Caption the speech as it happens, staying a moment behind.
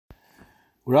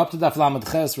We're up to Daf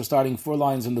Lamed Ches. We're starting 4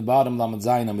 lines from the bottom, Lamed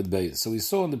Zayin Amid Beis. So we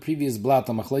saw in the previous blat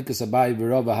on Machlekes Abai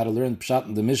v'Rava how to learn Pshat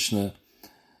in the Mishnah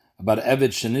about Eved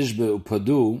Shenishbe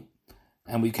Upadu,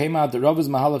 and we came out that Rava's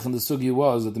Mahalach in the Sugi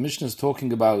was that the Mishnah is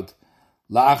talking about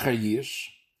La'achar Yish,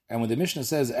 and when the Mishnah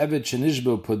says Eved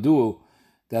Shenishbe Upadu,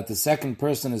 that the second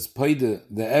person is Paide,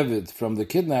 the Eved from the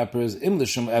kidnappers, Im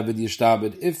L'Shem Eved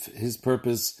Yishtabed, if his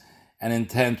purpose and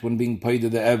intent when being Paide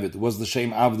the Eved was the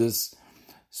Shem Avdis,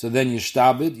 so then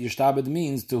Yishtabed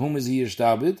means to whom is he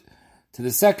Yishtabed? To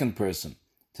the second person,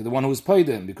 to the one who is paid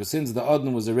him, because since the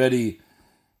Adon was already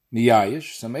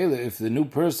Miyayish, so Mele, if the new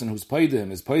person who's paid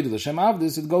him is paid L'Shem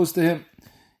Avdis, it goes to him.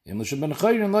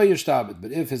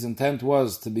 But if his intent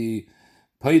was to be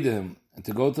paid him and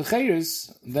to go to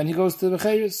Chayris, then he goes to the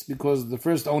Chayris, because the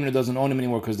first owner doesn't own him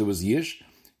anymore because there was Yish.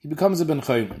 He becomes a Ben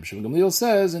Chayrim. Shem Gamliel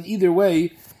says, in either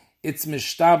way, it's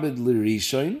Mishtabed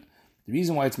L'Rishon. The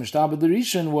reason why it's Mishtabed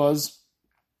L'Rishon was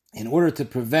in order to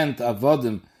prevent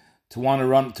Avodim to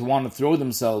want to throw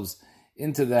themselves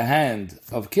into the hand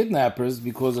of kidnappers,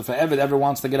 because if an Eved ever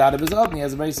wants to get out of his Adon, he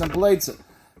has a very simple answer.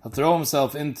 He'll throw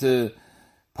himself into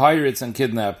pirates and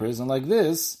kidnappers, and like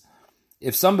this,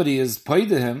 if somebody is paid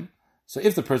to him, so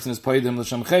if the person is paid to him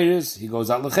L'Shem Chayris, he goes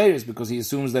out L'Chayris, because he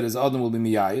assumes that his Adon will be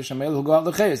Miyayish, and he'll go out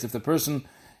L'Chayris. If the person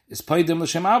is paid to him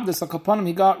L'Shem Avdis, like upon him,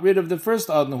 he got rid of the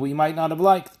first Adon, who he might not have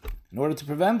liked. In order to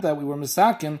prevent that, we were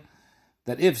misakin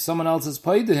that if someone else is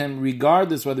paid to him,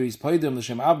 regardless whether he's paid to him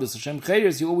L'Shem Avdis, L'Shem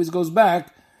Chayris, he always goes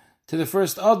back to the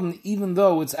first Adon, even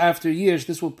though it's after years.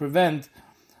 This will prevent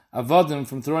Avodim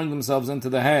from throwing themselves into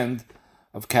the hand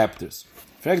of captors.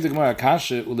 According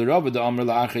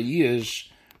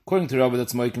to Rava,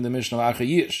 that's making the Mishnah La'achar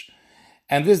Yish.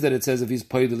 And this that it says if he's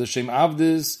paid to L'Shem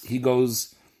Avdis, he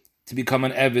goes to become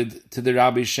an Eved to the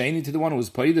Rabbi Sheni, to the one who was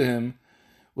paid to him.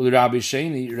 Well, the Rabbi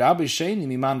Sheni,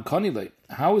 miman konile.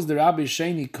 How is the Rabbi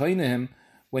Sheni koine him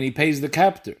when he pays the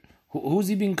captor? Who's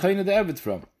he being koine the Eved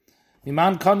from?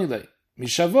 Miman konile,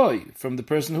 mishavoi, from the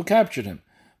person who captured him.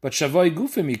 But shavoi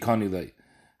gufe mi konile.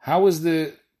 How is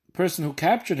the person who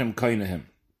captured him koine him?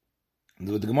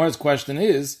 The Gemara's question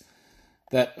is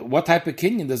that what type of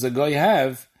kinyan does a guy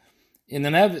have in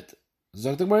an Eved?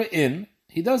 Zok the Gemara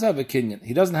he does have a kinyan.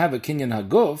 He doesn't have a kinyan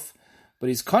haguf, but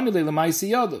he's konile l'maisi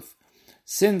yadav.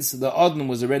 Since the Adon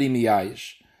was already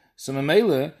Miyayish, so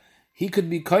Mamela, he could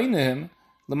be koine him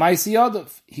l'maisi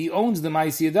yadav. He owns the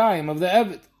maisi yadayim of the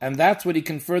Eved, and that's what he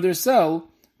can further sell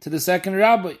to the second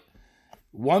rabbi.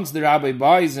 Once the rabbi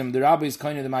buys him, the rabbi is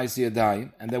koine the maisi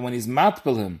yadayim, and then when he's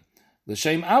matpil him,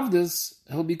 l'shem avdis,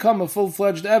 he'll become a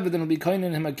full-fledged Eved, and he'll be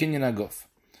koine him a kinyan aguf.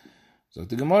 So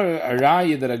the Gemara, a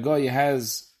raya that a guy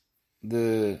has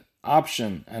the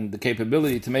option and the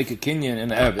capability to make a kinyan in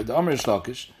Eved, the Amr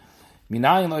Shlakish. How do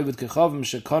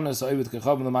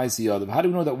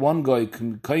we know that one guy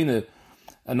can kind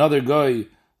another guy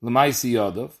l'maisi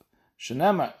yadav?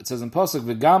 Shenema, it says in pasuk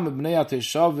v'gam b'nei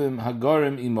ateshavim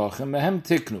hagarim imachem mehem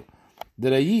tiknu,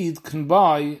 that a yid can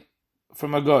buy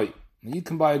from a guy. A yid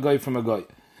can buy a guy from a guy.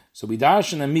 So we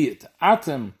dash in a meat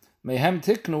atem mehem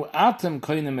tiknu atem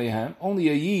koine mehem. Only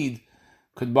a yid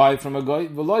could buy from a guy.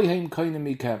 V'loyhem koine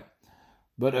mikem,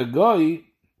 but a guy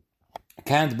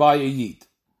can't buy a yid.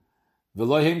 And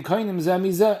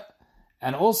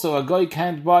also a guy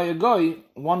can't buy a guy,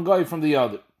 one guy from the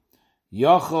other.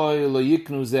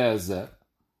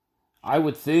 I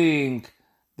would think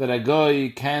that a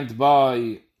guy can't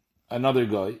buy another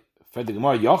guy. I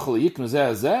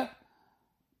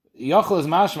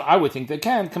would think they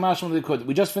can't. They could.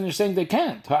 We just finished saying they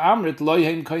can't. So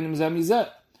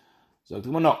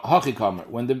no,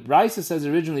 when the Brisa says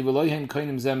originally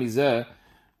we're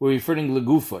referring to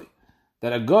legufay,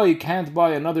 that a guy can't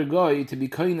buy another guy to be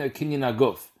kaina kinyan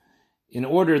aguf, in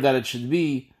order that it should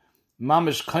be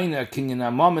mamish kaina kinyan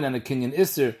amamin and a kinyan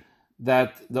iser,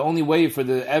 that the only way for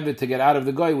the Eved to get out of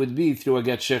the guy would be through a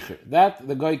get shecher. That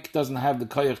the guy doesn't have the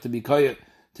kayach to be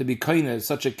kaina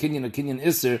such a kinyan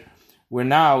iser, where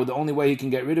now the only way he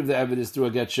can get rid of the Eved is through a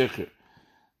get shecher.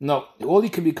 No, all he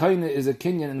can be kaina is a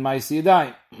kinyan in ma'aseh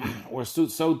yadayim, or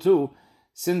so too,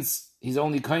 since he's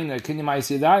only kind of kinyan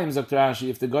ma'aseh yadayim, Dr. Rashi.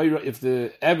 If the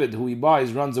Eved who he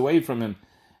buys runs away from him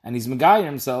and he's megayer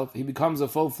himself, he becomes a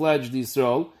full-fledged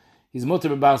Yisrael. He's mutar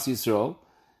b'bas Yisrael.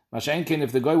 Mashenkin,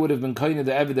 if the guy would have been kind of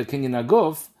the Eved a kinyan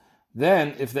aguf,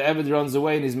 then if the Eved runs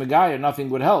away and he's megayer,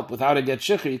 nothing would help. Without a get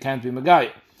shecher, he can't be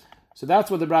megayer. So that's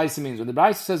what the Brisa means. When the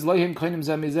Brisa says loyim koinim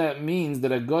zamizeh, it means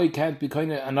that a guy can't be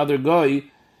kind of another guy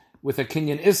with a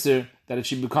kinyan iser, that it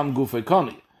should become gufay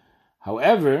koni.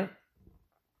 However,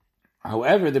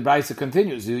 the Brisa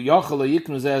continues.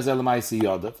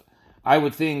 I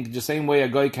would think the same way a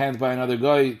guy can't buy another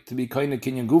guy to be kind of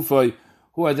kinyan gufay,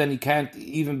 who then he can't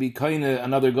even be koine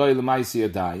another guy l'maisi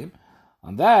adayim.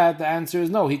 On that, the answer is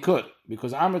no, he could,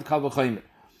 because Amrit kal v'chaymer.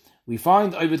 We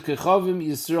find Ovid kechavim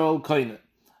Yisrael koine.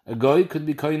 A guy could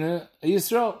be koine a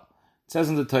Yisrael. It says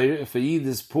in the Torah, if a Yid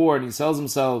is poor and he sells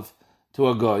himself to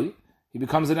a guy, he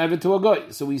becomes an Eved to a guy.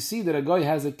 So we see that a guy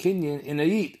has a kinyan in a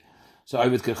Yid. So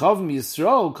Ovid kechavim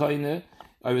Yisrael koine,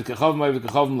 Ovid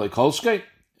kechavim like Kolshkei.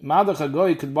 Madach a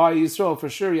guy could buy Yisrael, for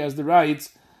sure he has the rights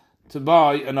to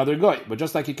buy another guy. But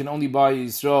just like he can only buy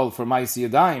Yisrael for Maisi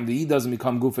Yadayim, the Yid doesn't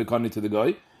become Gufei Kani to the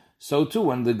guy. So too,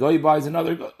 when the guy buys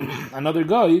another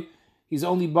guy, he's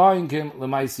only buying him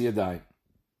L'maisi Yadayim.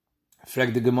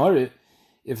 Frag the Gemara,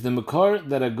 if the makar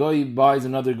that a guy buys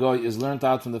another guy is learnt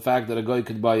out from the fact that a guy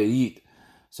could buy a Yid.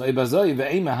 So Ibazai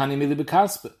ve'ema hani mili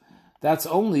b'kaspe. That's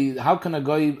only, how can a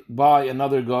guy buy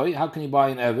another guy? How can he buy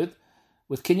an Eved?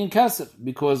 With Kinyan Kesef.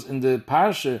 Because in the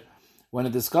Parsha, when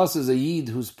it discusses a Yid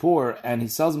who's poor and he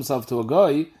sells himself to a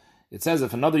guy, it says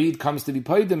if another Yid comes to be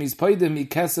paid he's paid him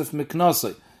Kesef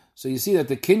miknosai. So you see that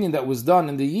the Kinyan that was done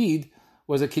in the Yid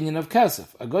was a Kinyan of Kesef.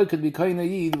 A guy could be kain a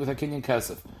Yid with a Kinyan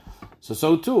Kesef.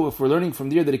 So too, if we're learning from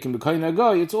there that he can be kain a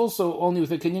guy, it's also only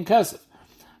with a Kinyan Kesef.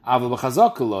 Aval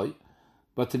b'chazaka,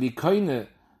 but to be kain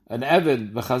an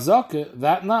Eved b'chazaka,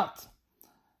 that not.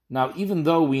 Now, even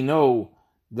though we know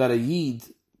that a Yid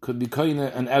could be kain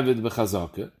an Eved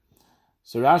b'chazaka,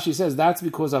 so Rashi says that's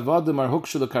because avadim are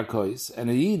hukshul karkois, and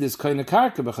a Yid is kain a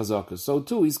karka b'chazaka. So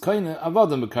too, he's kain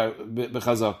avadim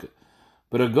b'chazaka.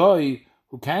 But a guy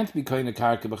who can't be kain a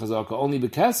karka b'chazaka, only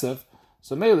b'kesef,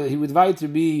 so mele he would weiter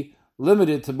be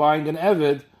limited to buying an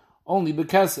Eved only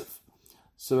b'kesef.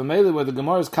 So mele where the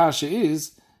Gemara's kasha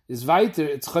is weiter,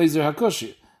 it's chayzer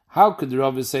hakushi. How could the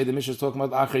Rabbis say the Mishnah is talking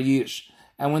about acher yish?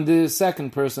 And when the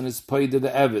second person is paid to the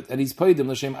Eved, and he's paid him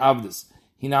l'shem avdus,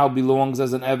 he now belongs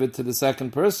as an Eved to the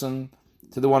second person,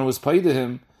 to the one who was paid to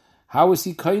him. How is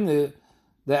he kaina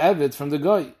the Eved from the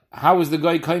guy? How is the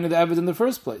guy kaina the Eved in the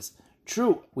first place?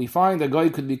 True, we find a guy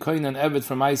could be kaina an Eved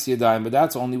from Maisi Yadayim, but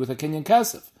that's only with a Kinyan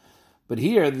Kesef. But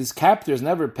here, these captors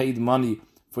never paid money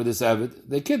for this Eved.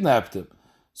 They kidnapped him.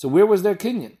 So where was their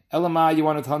Kinyan? Elamai, you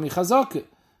want to tell me Chazakah?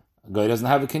 A guy doesn't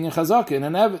have a Kinyan Chazakah in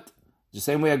an Eved. The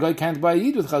same way a guy can't buy a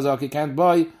Yid with Chazakah, he can't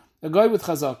buy a guy with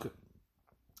Chazakah.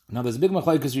 Now there's a big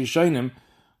machlokes Rishonim.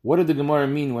 What did the Gemara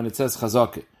mean when it says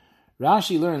Chazakah?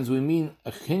 Rashi learns we mean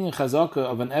a Kinyan Chazakah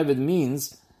of an Eved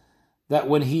means that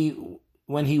when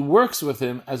he works with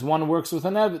him as one works with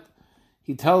an Eved,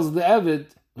 he tells the Eved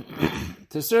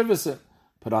to service him,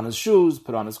 put on his shoes,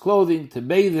 put on his clothing, to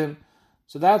bathe him.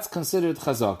 So that's considered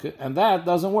Chazakah, and that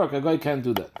doesn't work. A guy can't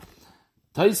do that.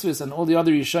 Taisvis and all the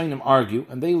other Rishonim argue,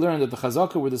 and they learn that the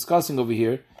Chazakah we're discussing over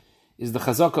here is the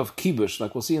Chazakah of Kibush,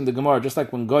 like we'll see in the Gemara, just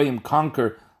like when Goyim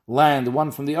conquer land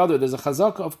one from the other, there's a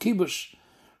Chazakah of Kibush.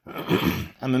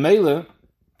 And Memele,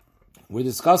 we're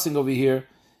discussing over here,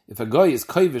 if a guy is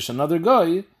Kaivish another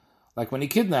guy, like when he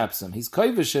kidnaps him, he's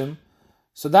Kaivish him,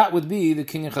 so that would be the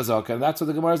Kinyan Chazakah, and that's what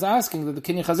the Gemara is asking, that the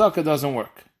Kinyan Chazakah doesn't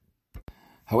work.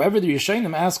 However, the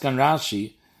Rishonim ask on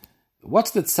Rashi,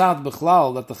 what's the tzad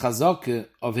b'chlal that the Chazakah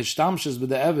of Hishtamshes with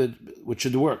the Eved, which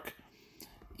should work?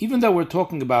 Even though we're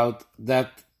talking about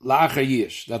that la'achar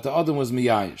yish, that the Adam was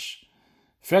miyayish.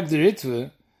 Frag the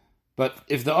Ritve, but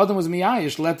if the Adam was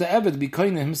miyayish, let the Eved be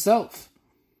koine himself.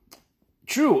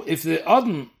 True, if the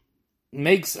Adam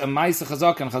makes a ma'isa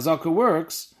chazakah and chazakah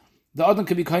works, the Adam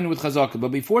can be koine with chazakah.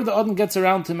 But before the Adam gets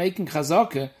around to making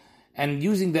chazakah and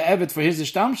using the Eved for his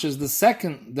ishtamshes, the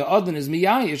second the Adam is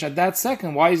miyayish, at that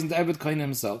second, why isn't the Eved koine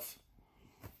himself?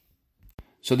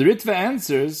 So the Ritve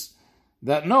answers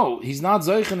that no, he's not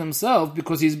Zoichin himself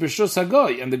because he's B'shus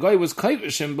HaGoy, and the guy was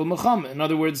Kaivish him b'mecham. In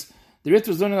other words, the Rit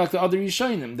was learning like the other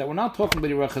Yishayim, that we're not talking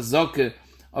about a Chazakah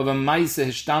of a Maisa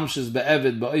Hishtamshes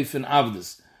Be'evid Ba'oifen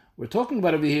Avdus. We're talking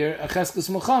about over here a Cheskes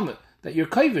Muhammad, that you're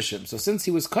Kaivish him. So since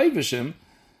he was Kaivish him,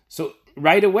 so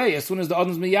right away, as soon as the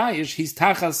Adon's Miyayish, he's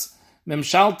Tachas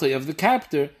Memshaltei of the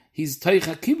captor, he's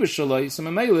Teicha Kibush Shaloi, so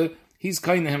Memele, he's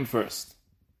Kaina him first.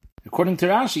 According to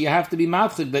Rashi, you have to be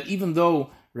matchik that even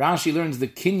though Rashi learns the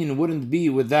Kinyan wouldn't be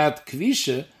with that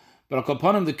Kvisha, but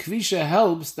upon him the Kvisha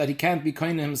helps that he can't be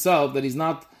Kaina himself, that he's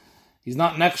not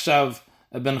Nechshav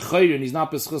ben Chayr, and he's not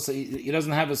Beschus, he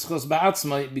doesn't have a Schus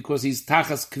Ba'atzmai because he's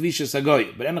Tachas Kvisha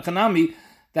Sagoy. But Enochanami,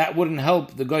 that wouldn't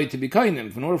help the guy to be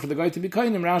Kainim. In order for the guy to be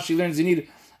Kainim, Rashi learns you need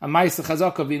a Maisa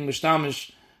Chazakah being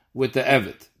Mishtamish with the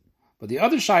Eved. But the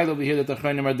other Shail over here that the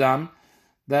Chaynim are done,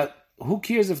 that who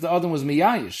cares if the Adam was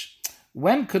Miyayish?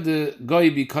 When could the guy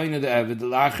be kind of the Eved, the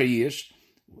Lachar Yish?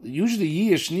 Usually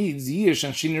Yish needs Yish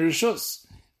and Shinir Rishus.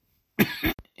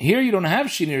 Here you don't have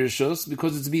Shinir Rishus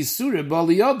because it's Bisura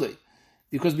Bali Yodai.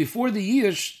 because before the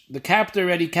Yish, the captor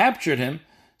already captured him,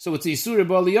 so it's Yisura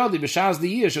B'Aliyadi, B'Shaz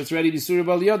the Yish, it's ready Yisura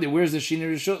B'Aliyadi. Where's the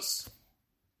Shina Rishus?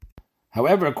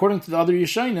 However, according to the other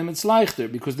Yishayim, it's leichter,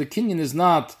 because the kinyan is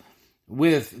not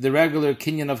with the regular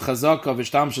kinyan of Chazaka of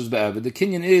Ishtamshus Be'evet. The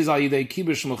kinyan is Ayidei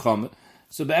Kibush Muhammad.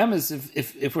 So Be'emes,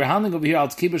 if we're handling over here al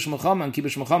Kibush Muhammad, and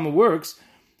Kibush Muhammad works,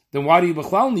 then why do you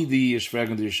B'chlal need the Yish for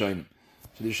the Yishayim?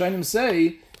 So the Yishayim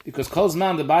say, because Kol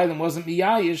Zman, the Bailam wasn't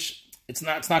Miyayish, it's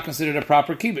not considered a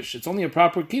proper Kibush. It's only a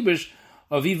proper Kibush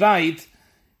of Ivait,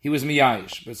 he was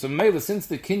Miyayish. But so Mela, since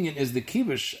the kinyan is the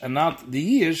Kibush and not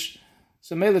the Yish,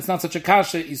 so Mela, it's not such a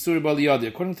kasha, Yisur B'Aliyadi.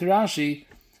 According to Rashi,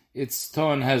 it's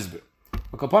Toan Hezber.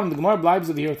 But Kapanim, the Gemara bleibt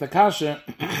over here with the kasha,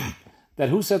 that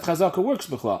who said Chazaka works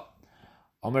B'chlal?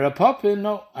 Omer Apapa,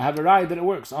 no, I have a right that it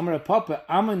works. Omer Apapa,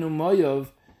 Amanu Moyov,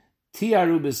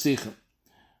 Tiaru B'Sichim.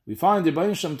 We find the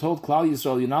Rebbeinu Shem told Klal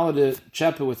Yisrael, you're not allowed to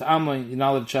chepe with Ammon, you're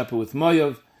not allowed to chepe with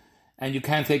Moyov, and you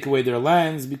can't take away their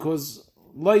lands, because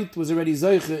Lot was already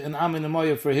Zeiche in Ammon and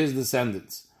Moyov for his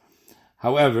descendants.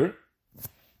 However,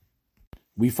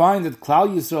 we find that Klal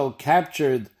Yisrael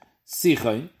captured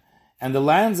Sichon, and the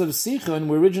lands of Sichon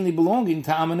were originally belonging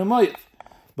to Ammon and Moyov.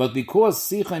 But because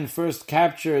Sichon first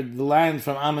captured the land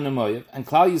from Ammon and Moyov, and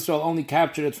Klal Yisrael only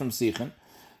captured it from Sichon,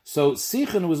 so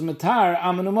Sichon was Matar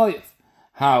Ammon and Moyov.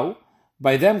 How?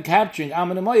 By them capturing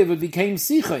Ammon and Moyov, it became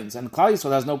Sichon's, and Klal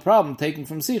Yisrael has no problem taking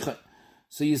from Sichon.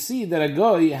 So you see that a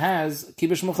goy has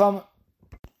Kibush Muhammad.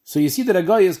 So you see that a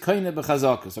goy is Koine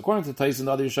B'Chazaka. So according to Tais and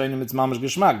the other Yishayim, it's Mamash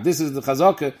Geshmak. This is the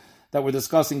Chazaka that we're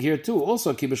discussing here too,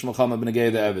 also Kibush Muhammad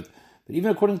B'Negei the Eved. But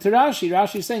even according to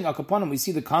Rashi is saying, Akaponim, we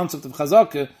see the concept of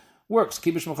Chazaka works.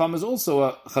 Kibush Muhammad is also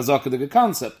a Chazaka, the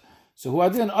concept. So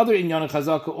Huadin and other Inyan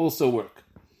Chazaka also work.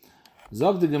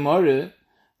 Zog the Gemara,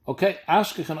 okay,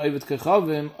 Ashkechan Oivet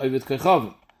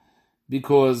Kechavim,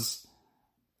 because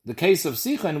the case of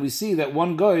Sichon, we see that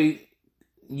one guy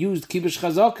used Kibush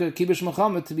Chazaka, Kibush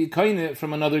Muhammad, to be Kaine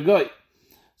from another guy.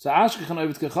 So Ashkechan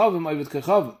Oivet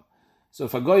Kechavim. So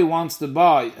if a guy wants to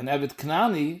buy an Evet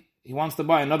Knani, he wants to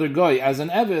buy another guy as an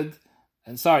Eved,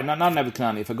 and sorry, not an Evet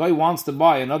Knani. If a guy wants to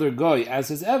buy another guy as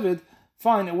his Eved,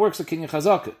 fine, it works a King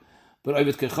Chazaka. But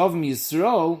Oivet Kechavim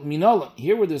Yisrael, Minolan.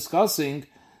 Here we're discussing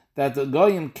that the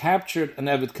Goyim captured an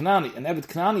Evet Knani. An Evet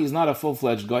Knani is not a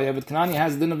full-fledged guy. Evet Knani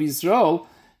has din of Yisrael.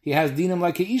 He has dinim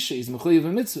like a Isha. He's Mechuyev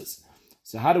mitzvahs.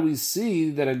 So how do we see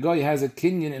that a guy has a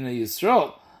kinyan in a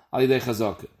Yisrael? Al Yidei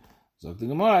Chazaka. So the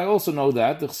Gemara, I also know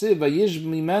that. The Chsiv Vayish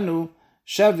Mimenu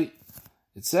Shevi.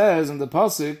 It says in the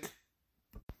pasuk,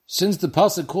 since the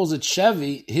pasuk calls it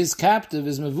Shevi, his captive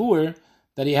is Mevur,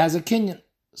 that he has a kinyan.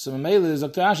 So Mamela is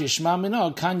Dr. Ashi Shema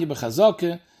Minah Kanya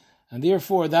B'Chazaka, and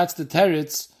therefore that's the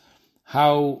teretz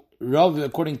how Rav,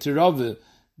 according to Rav,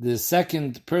 the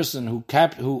second person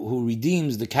who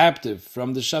redeems the captive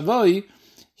from the Shavoi,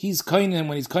 he's koine,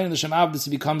 when he's koine the Shem Avdis,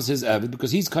 he becomes his Eved,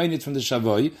 because he's koine from the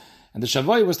Shavoi, and the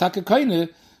Shavoi was taka koine,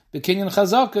 the king in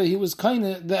Chazaka, he was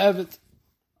koine the Eved.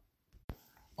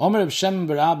 Omer of Shem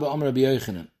Barabba, Omer of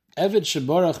Yochanan, Eved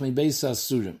Sheborach mi Beisa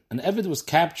Surim. An Eved was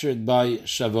captured by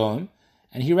Shavon,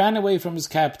 and he ran away from his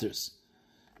captors.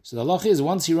 So the halach is,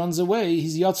 once he runs away,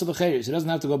 he's Yatzel L'Cheres. He doesn't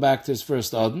have to go back to his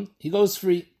first Adon. He goes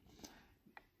free.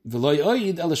 In other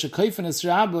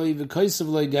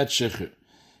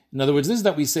words, this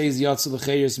that we say is Yatzel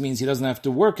L'Cheres means he doesn't have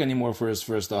to work anymore for his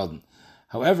first Adon.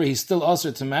 However, he's still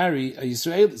usher to marry a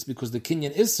Yisraelis, because the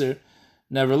Kinyan Isser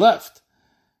never left.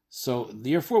 So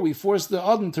therefore we force the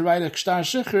Adon to write a Kshtar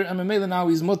Shecher, and Mamela now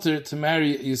he's mutter to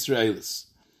marry a Yisraelis.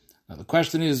 Now the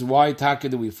question is, why Taka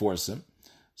do we force him?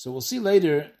 So we'll see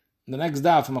later in the next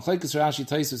daf, Machlekes Rashi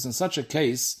Taisus, in such a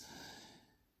case,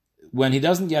 when he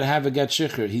doesn't yet have a get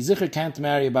shikhr, he zikr can't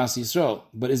marry a Bas Yisrael,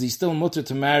 but is he still mutter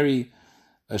to marry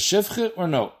a shivche or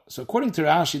no? So according to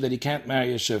Rashi, that he can't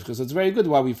marry a shivche, so it's very good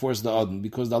why we force the adon,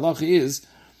 because the halacha is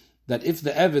that if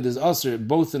the eved is usher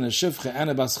both in a shivche and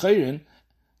a Bas Chayrin,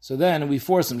 so then we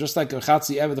force him, just like a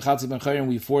Chatzi Eved, a Chatzi Ben Chayrin,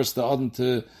 we force the adon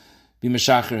to be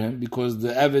meshacher him, because the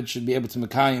eved should be able to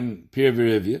mekayim pir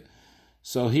v'rivya.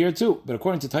 So here too, but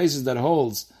according to Taisus that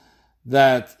holds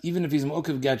that even if he's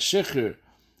mu'ukiv get shikhr,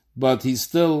 but he's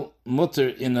still mutter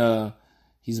in a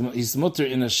he's mutter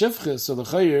in a shivche, so the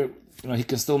chayr, he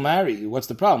can still marry. What's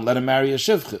the problem? Let him marry a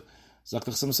shivche.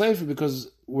 Zaktach some sefer,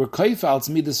 because we're kaifalts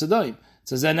midas adayim. It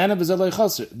says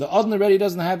the adon already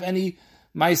doesn't have any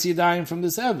ma'is yadayim from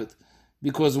this eved,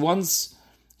 because once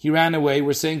he ran away,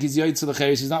 we're saying he's yoytz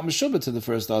l'cheres, he's not meshubet to the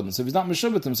first adon. So if he's not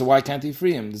meshubet him, so why can't he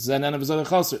free him? This is an of his other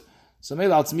chaser. So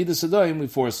maybe al tzmida sedoyim we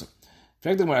force him.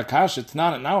 In fact,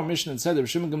 now our Mishnah said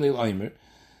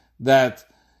that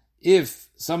if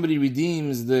somebody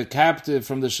redeems the captive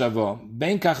from the Shavam,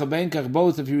 benkach,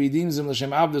 both if he redeems him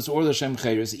l'shem avdus or l'shem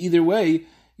cheres, either way,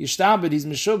 yishtabed, he's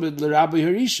meshubed l'Rabbi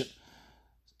Harishan.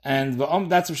 And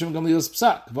that's Reb Gamliel's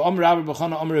psak. V'om Rabbi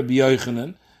B'chana Om Rabbi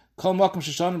Yochanan, kol makom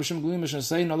sheshan b'shem Gamliel mishan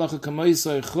sein halacha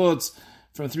kamoisai chutz,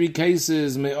 from 3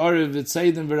 cases, me'orev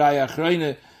v'tzeiden v'raya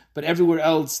achreine, but everywhere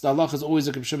else, the halacha is always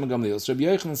a Reb Gamliel. So Rabbi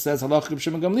Yochanan says halacha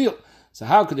Reb Gamliel. So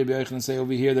how could Rabbi Yochanan say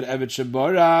over here that Evet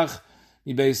Shebarach,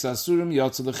 Mibeis Asurim,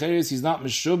 Yotze L'cheres, he's not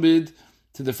meshubid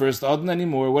to the first Adon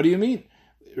anymore? What do you mean?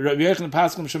 Rabbi Yochanan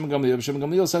Pascal Reb Gamliel. Reb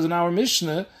Gamliel says in our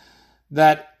Mishnah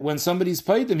that when somebody's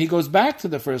paid him, he goes back to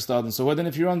the first Adon. So what then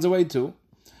if he runs away too?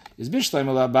 Is Bishtaim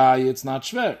Alabai, it's not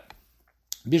shver.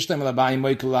 Bishtaim Alabai,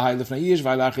 Moikel Lahai Lefnei Yish,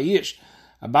 Vailacha Yish.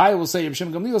 Abai will say, Reb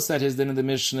Gamliel said his din in the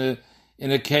Mishnah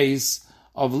in a case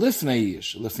of Lifnei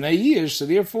Yish. Lifnei Yish, so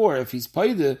therefore, if he's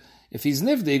paid, if he's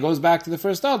nifda, he goes back to the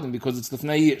first Adon because it's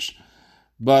Lifnei Yish.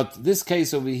 But this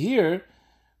case over here,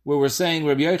 where we're saying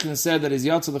Rabbi Yochanan said that his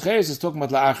Yatzel L'cheres is talking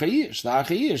about La'achar Yish.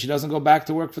 La'achar Yish, he doesn't go back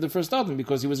to work for the first Adon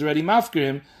because he was already mafkir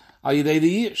him al yidei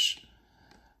the Yish.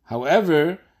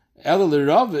 However, Ela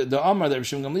L'Rav, the Amar that Reb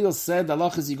Gamliel said, the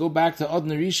halach is you go back to Adon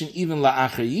Rishon even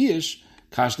La'achar Yish.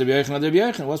 Kash Rabbi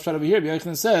Yochanan. What's right over here? Rabbi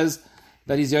Yochanan says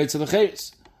that he's Yatzel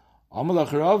L'cheres. Amar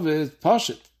L'Rav is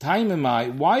Pashat.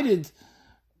 Taimimai. Why did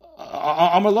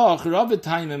why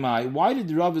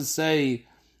did Rav say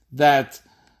that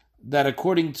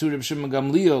according to Reb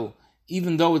Gamliel,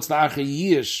 even though it's La'achar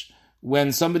Yish,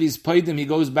 when somebody's paid him, he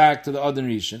goes back to the Adon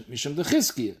Rishon? Mishum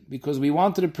Dechizkiya, because we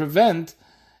wanted to prevent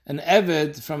an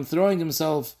Eved from throwing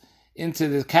himself into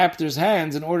the captor's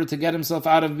hands in order to get himself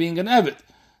out of being an Eved.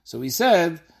 So he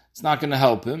said it's not going to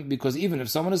help him, because even if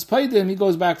someone has paid him, he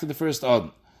goes back to the first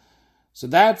Adon. So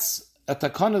that's a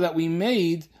takana that we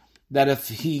made, that if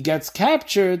he gets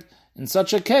captured, in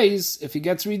such a case, if he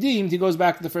gets redeemed, he goes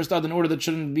back to the first Adon in order that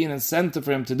shouldn't be an incentive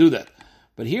for him to do that.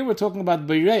 But here we're talking about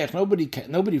Bereich.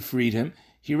 Nobody freed him.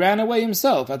 He ran away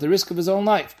himself at the risk of his own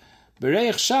life.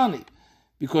 Bereich Shani.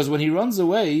 Because when he runs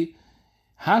away,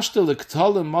 Hashtel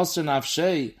Iktalim Master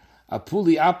Nafshei,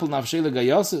 Apuli Apul Nafshei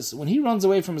Legayosis, when he runs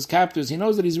away from his captors, he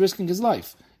knows that he's risking his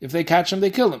life. If they catch him,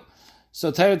 they kill him. So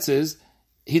Teretz is,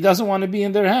 he doesn't want to be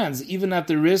in their hands, even at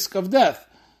the risk of death.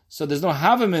 So there's no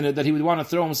havim in it that he would want to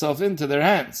throw himself into their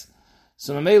hands.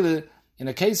 So Mamele, in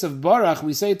a case of Barach,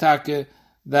 we say Take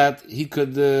that he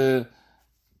could. In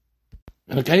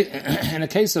a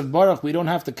case of Barach, we don't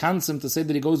have to cancel him to say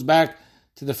that he goes back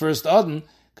to the first Adon,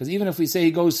 because even if we say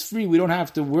he goes free, we don't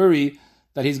have to worry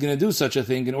that he's going to do such a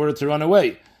thing in order to run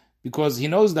away, because he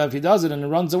knows that if he does it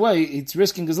and runs away, it's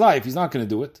risking his life. He's not going to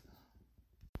do it.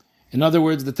 In other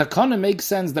words, the takana makes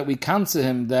sense that we cancel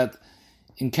him, that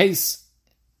in case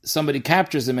somebody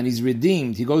captures him and he's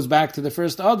redeemed, he goes back to the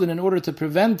first Adon in order to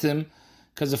prevent him,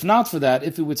 because if not for that,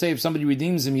 if we would say if somebody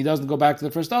redeems him, he doesn't go back to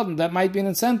the first Adon, that might be an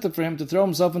incentive for him to throw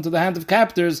himself into the hand of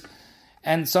captors,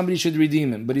 and somebody should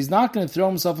redeem him. But he's not going to throw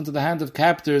himself into the hand of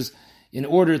captors in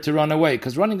order to run away,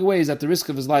 because running away is at the risk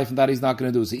of his life, and that he's not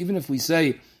going to do. So even if we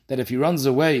say that if he runs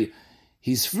away,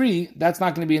 he's free, that's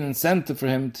not going to be an incentive for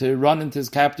him to run into his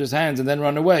captor's hands and then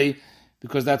run away,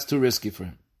 because that's too risky for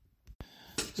him.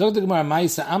 So the Gemara,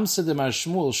 Maisa Amsa de Mar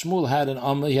Shmuel. Shmuel had an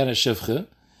Amma, he had a Shivcha.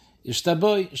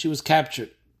 Ishtaboy, she was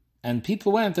captured. And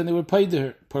people went and they were paid to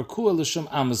her. Parkua l'shem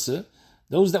Amasa.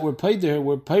 Those that were paid to her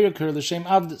were paid her l'shem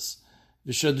Avdus.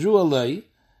 V'shadru alay,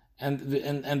 and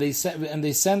they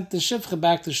sent the Shivcha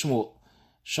back to Shmuel.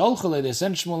 Shalchalei, they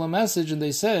sent Shmuel a message and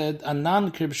they said, Anan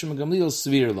krib Shem Gamliel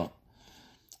svirlo.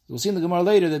 We'll see in the Gemara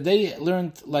later that they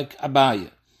learned like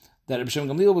Abaya, that Reb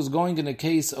Gamliel was going in a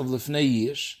case of Lifnei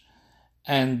Yish,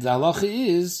 and the halacha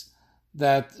is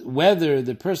that whether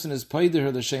the person is paid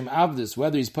her l'shem avdus,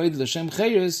 whether he's paid l'shem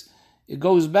cheres, it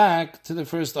goes back to the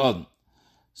first Adon.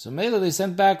 So Mela, they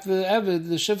sent back the Eved,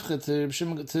 the Shivcha, to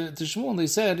Shmuel, and they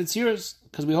said, it's yours,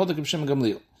 because we hold the Reb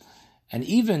Gamliel. And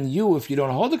even you, if you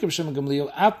don't hold the Reb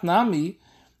Gamliel, inami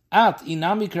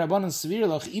k'Rabbanan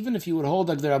svirlach, even if you would hold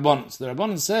like the Rabbanan. So the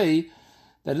Rabbanan say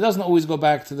that it doesn't always go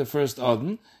back to the first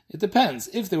Adon. It depends.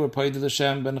 If they were paid to the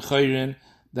Shem ben Chayrin,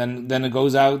 then it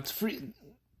goes out free.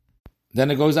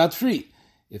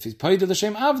 If he's paid to the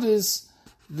Shem Avdis,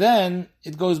 then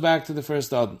it goes back to the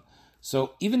first Adon.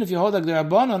 So even if you hold like the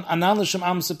Rabbanon, anan l'shem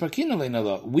amsa parkina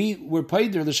le'nala, we were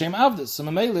paid her the Shem Avdis. So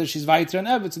Mamela, she's vayter and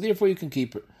Evet, so therefore you can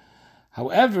keep her.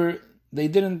 However, they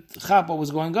didn't chap what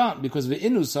was going on, because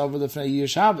ve'inu savar l'fnei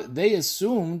yish have, they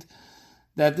assumed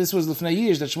that this was l'fnei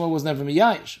yish, that Shmuel was never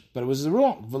miyayish, but it was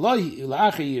wrong. V'lohi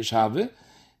la'achar yish have.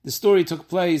 The story took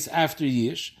place after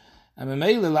Yish, and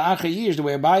Mamela la'achar Yish, the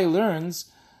way Abai learns,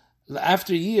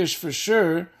 after Yish for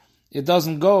sure, it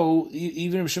doesn't go,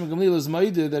 even if Shimon Gamliel is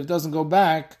Maida, that it doesn't go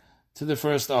back to the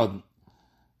first Adon.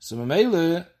 So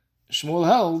Mamela, Shmuel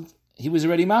held, he was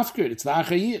already mafkir. It's the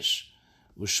Acher Yish.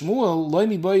 With Shmuel, loy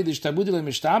mi boy dish tabudi loy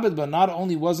mishtabed, but not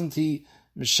only wasn't he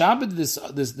mishabed this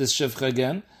shivcha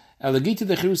again, elagiti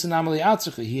the chirusa namali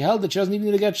atzucha. He held that she doesn't even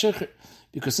need to get shikhr,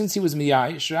 because since he was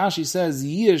miyai, Rashi says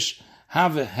yish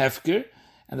have a hefker,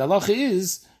 and the halacha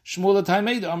is Shmuel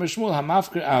ataymeida Amar Shmuel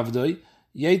hamafkir avdoi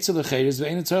yetzel lecheres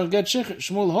ve'ein tzarich get shikhr.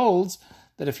 Shmuel holds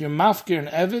that if you're mafkir and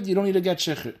eved, you don't need to get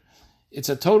shikhr. It's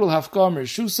a total hafkamer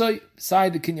shusay,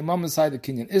 side the kinyan mama, side the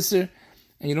kinyan iser,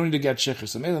 and you don't need to get shikhr.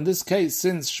 So in this case,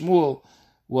 since Shmuel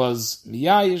was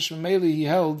miyayish, he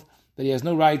held that he has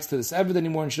no rights to this eved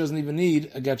anymore, and she doesn't even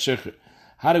need a get shikhr.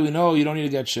 How do we know you don't need to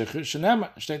get shikhr? Shenema,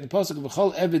 shteit in the pasuk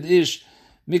v'chol eved ish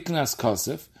miknas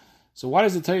kasef. So why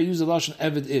does the Torah use the lashon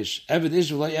eved ish? Eved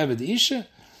ish v'lay eved isha?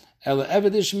 Ela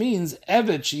eved ish means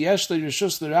eved sheyesh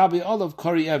le'rishus l'rabi olav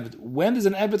kari eved. When is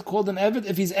an eved called an eved?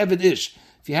 If he's eved ish,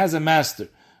 if he has a master.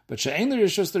 But she'ein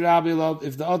le'rishus l'rabi olav,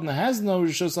 if the adna has no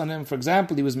rishus on him, for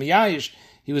example, he was miyayish,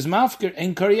 he was mafker,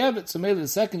 ein kari eved. So maybe the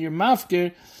second you're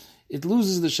mafker, it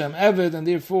loses the shem eved, and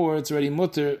therefore it's already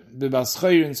mutter b'bas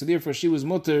chayrin. So therefore she was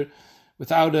mutter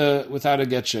without a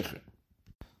get shikhr.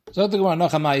 So the Gemara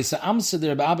noch amaisa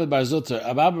amseder ba'abba bar zutter.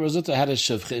 Abba bar zutter had a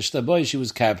shivcha. Ishtaboy, she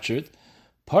was captured.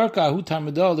 Parka hu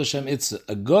tarmedol l'shem itza.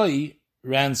 A goy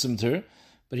ransomed her,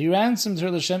 but he ransomed her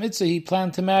l'shem itza. He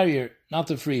planned to marry her, not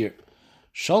to free her.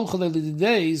 Sholchel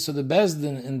elididei. So the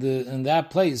bezdin in that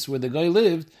place where the goy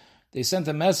lived, they sent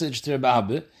a message to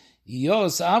Abba.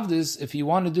 Yos avdis, if you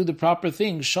want to do the proper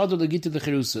thing, shadu legita the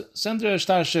cherusa. Send her a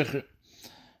shtar shikhr.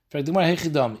 For the Gemara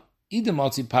hechidami.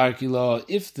 Idemotzi parkila.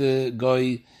 If the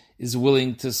goy is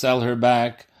willing to sell her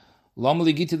back, why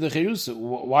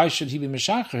should he be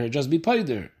meshacher her? Just be paid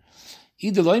her.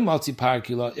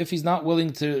 If he's not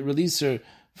willing to release her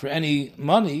for any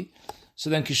money,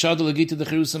 so then kishadu legita the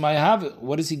cherusa may have it.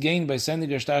 What does he gain by sending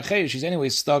her shtar cheir? She's anyway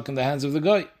stuck in the hands of the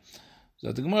guy.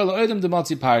 So the Gemara lo'edem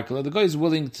demotzi parkila. The guy is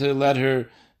willing to let her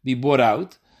be bought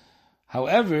out.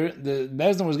 However, the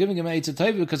Bezdin was giving him a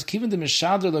eitzah because kiven the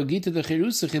mishadra legita the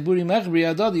cherusa chiburi mechri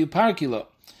adadi parkila.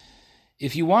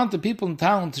 If you want the people in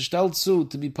town to shtel zu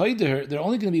to be paid to her, they're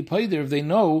only going to be paid her if they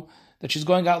know that she's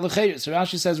going out l'cheir. So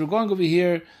Rashi says we're going over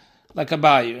here like a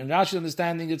buyer, and Rashi's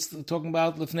understanding it's talking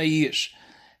about lifnei yish,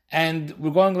 and we're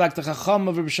going like the chacham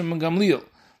of Rabbi Shimon Gamliel,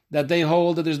 that they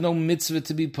hold that there's no mitzvah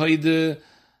to be paid an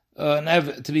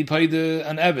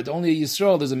eved. Only a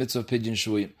Yisrael there's a mitzvah of pidyon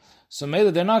shuyim. So maybe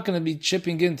they're not going to be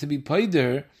chipping in to be paid to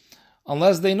her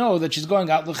unless they know that she's going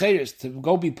out l'cheir. To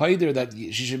go be paid her that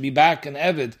she should be back an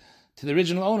eved to the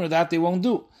original owner, that they won't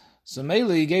do. So Mele,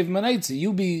 he gave him an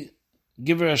eitzah.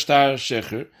 Give her a shtar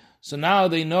shikhr. So now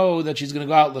they know that she's going to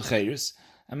go out l'cheiris.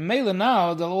 And Mele,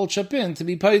 now they'll all chip in to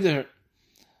be paid to her.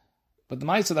 But the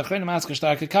Maisa, the Achrenim ask a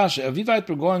shtar kekasha. Avivait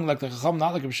were going like the Chacham,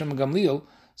 not like Rabbi Shimon Gamliel.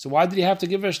 So why did he have to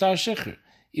give her a shtar shikhr?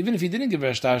 Even if he didn't give her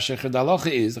a shtar shikhr, the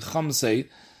halacha is, the Chacham say,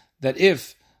 that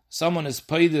if someone is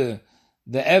paid the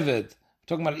eved,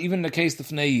 talking about even in the case of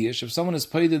Neiyish, if someone is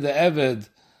paid the eved,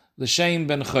 l'shem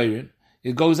ben chayrin,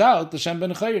 it goes out l'shem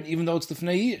ben chayrin, even though it's the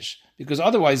fnei yish, because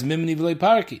otherwise mimni v'lei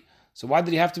parki. So why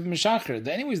did he have to be mishacher?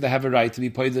 Anyways, they have a right to be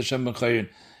paid l'shem ben chayrin,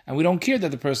 and we don't care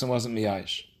that the person wasn't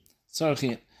miyayish.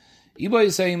 Tzarchin. Ibo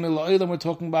is saying we're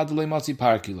talking about the leimatzi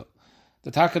parki.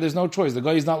 The taka, there's no choice. The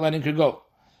guy is not letting her go.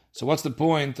 So what's the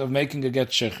point of making a get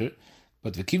shecher?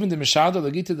 But v'kivin de mishada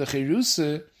l'gita the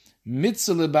cherusa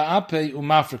mitzvah ba'apei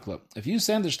umafrikla. If you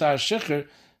send the shtar shecher,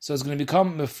 so it's going to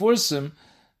become mefursim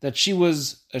that she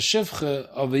was a shivcha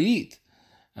of a yid.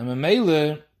 And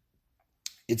Mamela,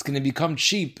 it's going to become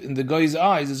cheap in the guy's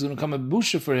eyes. It's going to become a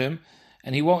busha for him,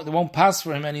 and it won't pass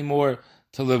for him anymore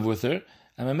to live with her.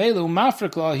 And Mamela,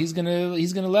 umafrikla, he's going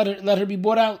to let her be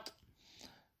bought out.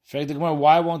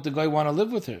 Why won't the guy want to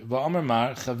live with her?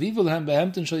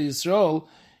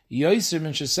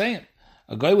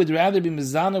 A guy would rather be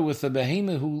mizana with a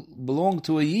behemah who belonged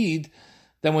to a yid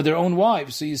than with their own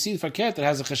wives. So you see, faket that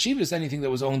has a chashivas, anything that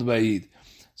was owned by a yid.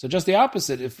 So just the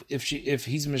opposite. If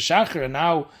he's mishacher and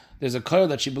now there's a koil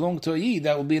that she belonged to a yid,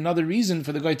 that will be another reason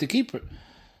for the guy to keep her.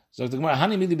 So the Gemara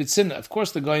hani mili b'tzina. Of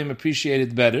course, the goyim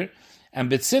appreciated better,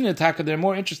 and b'tzina taka, they're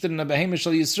more interested in a behemah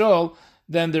shel Yisrael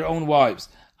than their own wives.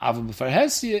 Aval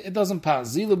b'farhesia, it doesn't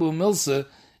pass. Zilabu milsa,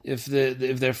 if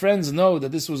their friends know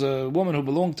that this was a woman who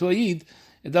belonged to a yid,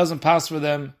 it doesn't pass for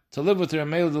them to live with her,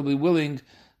 and they'll be willing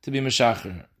to be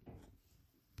meshacher.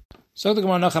 So the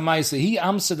Gemara Nachamaisa, he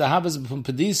amsa the habas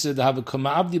b'pumpedisa, the haba kama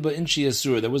abdi ba'inchi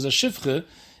yasur. There was a shifcha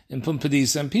in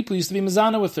Pumpedisa, and people used to be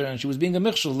mezana with her, and she was being a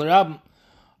michshel l'rabim.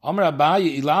 Amar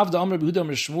Abaye, Ilav the Amar Behuda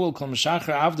Amar Shmuel, Kol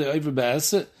Meshacher Avdei Over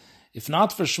Be'eset. If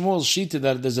not for Shmuel's shita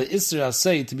that there's a Isser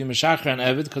Asay to be Meshacher and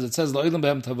Eved, because it says Lo'ilam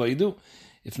Behem Tavaidu.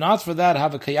 If not for that,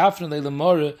 have a Kayafrin Leilam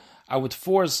More, I would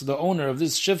force the owner of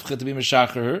this Shivcha to be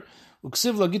Meshacher her,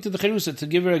 Uksiv Lo Gita the Cherusa, to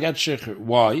give her a Get Shecher.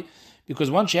 Why?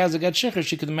 Because once she has a Get Shecher,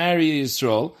 she could marry a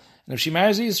Yisrael, and if she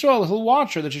marries a Yisrael, he'll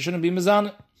watch her that she shouldn't be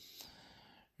Mizana.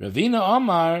 Ravina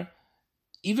Amar,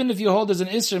 even if you hold as an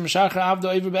Isser, Meshacher Avdo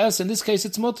Over Be'es, in this case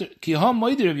it's Mutter. Ki ha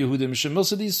moidir of Yehudim,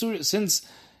 Shemilsa di Yisur, since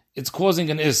it's causing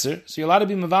an Isser, so you're allowed to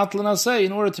be Mevatel and Asay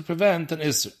in order to prevent an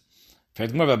Isser.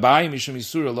 Fact more Abaye, Mishum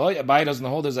Yisur Eloi, Abaye doesn't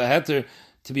hold as a heter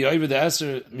to be over the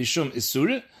Isser, Mishum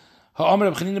Isur. Ha Amar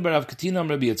Rab Chanina bar Rav Katina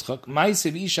Amar Rabbi Yitzchak, Maise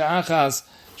Isha Achas,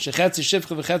 Shechetzi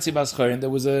Shivcha v'Chetzi Bas Chayrin. There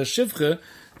was a Shivcha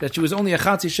that she was only a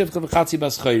Chatzi Shivcha v'Chatzi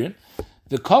Bas Chayrin.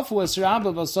 The Kaf was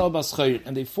Rabba Vasal Bas Chayrin,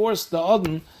 and they forced the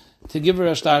Odin to give her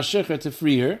a shtar shecher to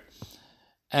free her,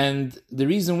 and the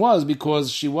reason was because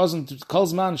she wasn't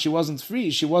Kolzman, she wasn't free,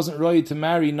 she wasn't ready to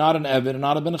marry not an Eved and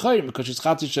not a Ben Chayrim, because she's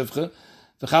Chatzi Shivcha,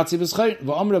 the Chatzi Bas Chayrim.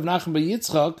 V'Amr of Nachem Bar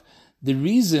Yitzchak, the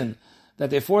reason that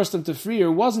they forced them to free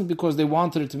her wasn't because they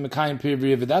wanted her to Mekayim Pir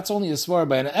V'Rivya. That's only a svar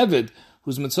by an Eved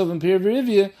who's Mitzvah Pir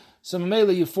V'Rivya. So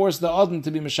Mamela, you force the Odin to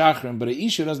be Meshachrim, but a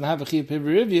Isha doesn't have a Chiyav Pir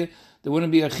V'Rivya. There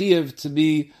wouldn't be a Chiyav to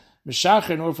be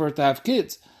Meshachar in order for her to have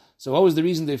kids. So what was the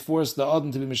reason they forced the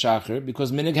Odin to be Meshacher?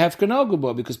 Because Minig Hefker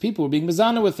Nogubo, because people were being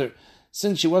Mizana with her.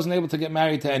 Since she wasn't able to get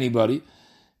married to anybody,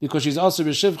 because she's also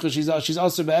B'Shivcha, she's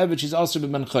also B'Evet, she's also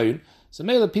B'Ben Chayr. So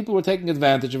Mela, people were taking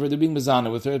advantage of her, they're being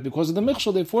Mizana with her. Because of the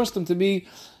Michshel, they forced them to be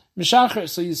Meshacher.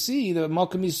 So you see, the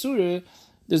Malkam Yisura,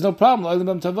 there's no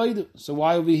problem. So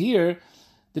why over here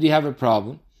did he have a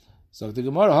problem? So the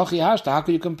Gemara, how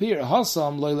can you compare? By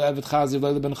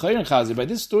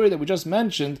this story that we just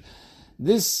mentioned,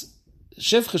 this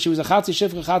Shivcha, she was a Chatzi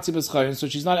Shivcha, Chatzi Bas Chayrin, so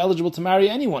she's not eligible to marry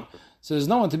anyone. So there's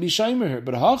no one to be Shaimer her.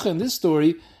 But Hacha, in this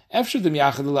story, Efshir dem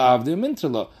Yachid La'avdim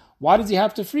Mintrala. Why does he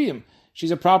have to free him?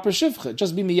 She's a proper Shivcha.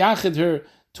 Just be Miyachid her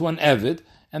to an Eved,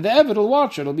 and the Eved will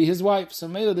watch her, it'll be his wife. So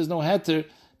maybe there's no heter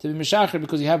to be Meshacher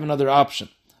because you have another option.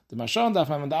 The Mashon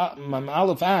Daf Mam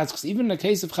Aleph asks, even in the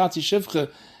case of Chatzi Shivcha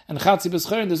and Chatzi Bas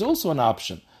Chayrin, there's also an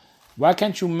option. Why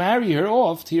can't you marry her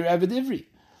off to your Eved Ivri?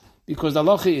 Because the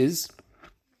halacha is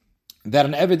that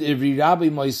an Eved Ivri, Rabbi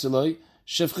Moiseloi,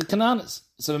 Shivcha Kananas.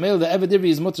 So the Eved Ivri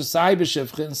is mutter Saiba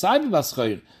Shivcha and Saiba Bas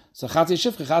Chayrin. So Chatzi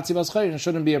Shivcha, Chatzi Bas Chayrin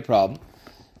shouldn't be a problem.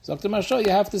 So Dr. Mashal,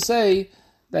 you have to say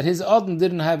that his Odin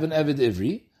didn't have an Eved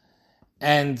Ivri,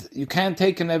 and you can't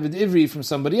take an Eved Ivri from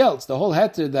somebody else. The whole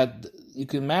heter that you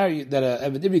can marry, that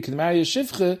an Eved Ivri can marry a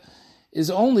Shivcha, is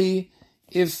only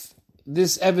if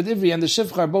this Eved Ivri and the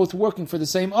Shivcha are both working for the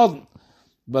same Odin.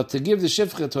 But to give the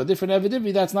Shivcha to a different Eved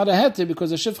Ivri, that's not a heter, because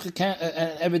the Shivcha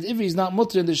an Eved Ivri is not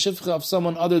mutter in the Shivcha of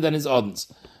someone other than his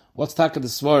Odins. What's taka the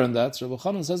svar in that? So Rabbi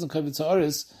Chanan says in Kavitz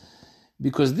Ha'aris,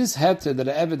 because this heter that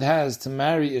an Eved has to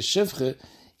marry a Shivcha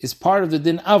is part of the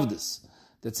din Avdis.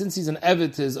 That since he's an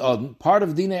Eved to his Odin, part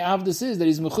of Dinei Avdis is that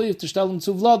he's mechuyev to shtel him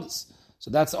zu Vladis. So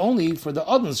that's only for the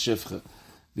Odin's Shivcha,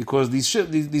 because these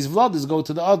Vladis go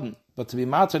to the Odin. But to be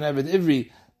mater and Eved Ivri,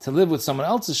 to live with someone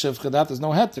else's Shivcha, that is no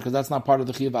heter, because that's not part of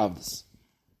the Chiyav Avdis.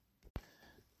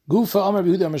 Gufa Amar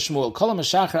Behuda Amar Shmuel, Kol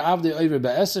HaMeshacher Avdei Oiver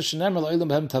Be'eser, Shenemar Lo'ilam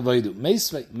Behem Tavaydu.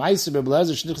 Meisei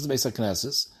Bebelezer Shnichas Beis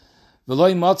HaKnesses,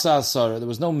 V'loi Motza Asara, there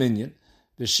was no minion.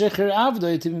 V'shicher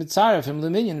Avdei to be mitzaref him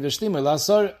leminyan, v'shlimer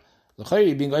la'asara.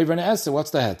 L'chayri being over an Eser, what's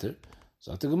the heter?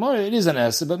 So the Gemara, it is an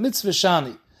Eser, but mitzvah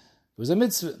shani. It was a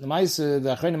mitzvah. The Maisa,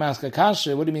 the Achreinim ask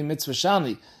Akasha, what do you mean mitzvah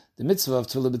shani? The mitzvah of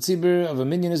Tefillah B'tzibur of a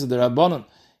minion is the Rabbanon.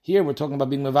 Here we're talking about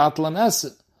being mevatel and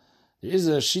Eser. There is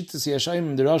a Shittas Yashayim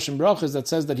in the Rosh and Brachas that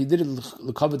says that he did it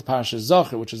l'kavod Parashat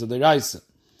Zocher, which is a deraisa.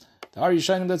 There are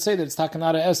Yashayim that say that it's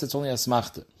takanara Eser, it's only a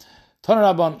smachta. Toner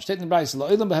Rabban, steht in Bryce,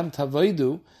 Lo'ilam Behem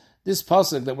Tavaydu, this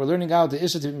pasuk that we're learning out, the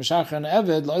Isha to be Meshacher and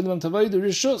Eved, Lo'ilam Behem Tavaydu,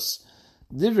 Rishus.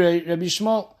 Divrei Rabbi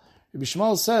Shmuel. Rabbi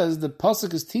Shmuel says the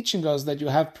pasuk is teaching us that you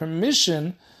have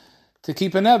permission to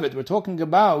keep an Eved. We're talking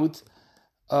about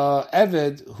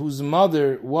Eved whose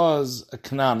mother was a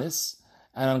Kananis,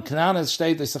 and on Kananis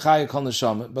state the Sechaya Kol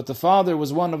Neshama, but the father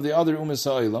was one of the other Umas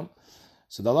Ha'olam.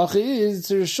 So the halacha is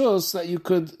it's a rishus that you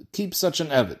could keep such an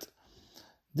Eved.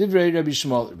 Divrei Rabbi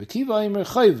Shmuel. Rabbi Kiva Imer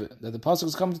Chayv, that the pasuk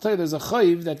is coming to tell you there's a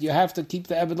Chayv that you have to keep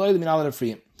the Eved Lo'ilam, you're not allowed to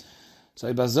free him.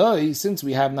 So Ibazoi, since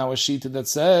we have now a shita that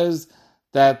says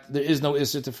that there is no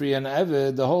Isser to free an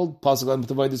Eved, the whole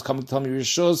pasuk is coming to tell me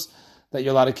rishus that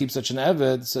you're allowed to keep such an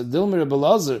Eved. So Dilmer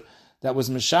Belazar, that was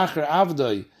Meshacher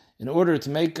Avdoi, in order to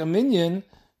make a minion,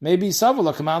 maybe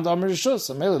Savala command Amr Rishus.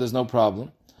 So Mela, there's no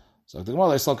problem. So the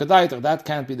Gemara, that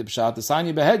can't be the Pshat. The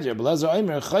Sanya Behedya, Belazar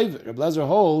Omer Chayv. Belazar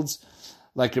holds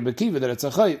like Rebbe Kiva, that it's a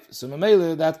chayv. So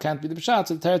Mamela, that can't be the pshat.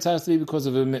 So the teretz has to be because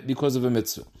of a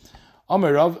mitzvah.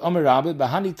 Omer Rabbe,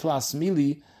 Bahani Tlas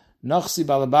Mili, Nachsi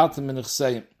Balabatim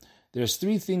Menachseim. There's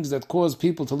three things that cause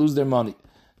people to lose their money.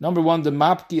 Number one, the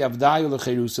Mapki Avdayu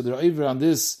Lecherusa. They're over on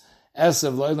this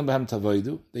Esav Lo'ilam Behem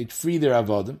Tavoidu. They free their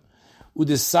avodim.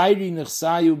 Udesairi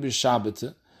Nechsayu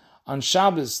B'Shabbata. On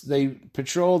Shabbos, they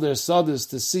patrol their sadis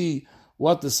to see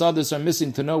what the sadis are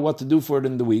missing, to know what to do for it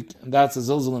in the week. And that's a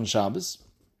Zilzal in Shabbos.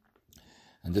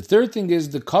 And the third thing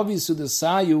is the Kavi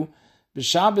Sudesayu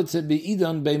B'Shabbata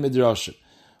B'Idan B'Midrashim.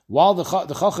 While the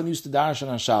Chacham used to darshan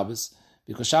on Shabbos,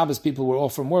 because Shabbos people were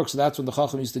off from work, so that's when the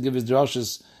Chacham used to give his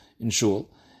drashas in shul.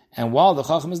 And while the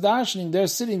Chacham is darshaning, they're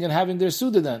sitting and having their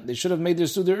Suda then. They should have made their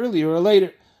Suda earlier or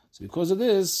later. So because of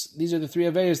this, these are the three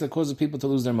avayas that cause the people to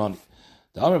lose their money.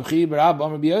 The Amr B'chi Barab,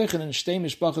 Amr B'yoichan, and Shtei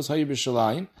Mishpachas Hayir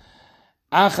B'Shalayim.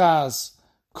 Achas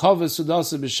Kaveh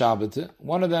Sudasa B'Shabbat.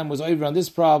 One of them was over on this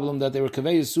problem that they were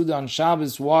Kaveh Suda on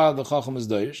Shabbos while the Chacham is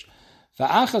Doirish.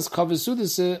 V'achas Kaveh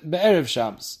Sudasa B'Erev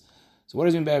Shabbos. So what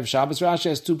does it mean B'Erev Shabbos? Rashi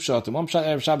has two pshatim. One pshat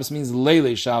Erev Shabbos means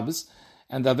Leilei Shabbos.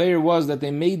 And the aveir was that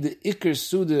they made the Iker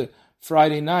Suda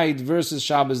Friday night versus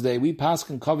Shabbos day. We pass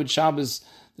in Kavod Shabbos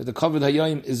that the Kavod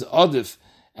Hayom is Adif,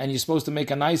 and you're supposed to make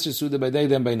a nicer Suda by day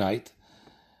than by night.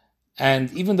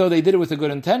 And even though they did it with a good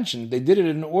intention, they did it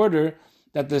in order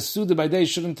that the Suda by day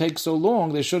shouldn't take so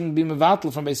long, they shouldn't be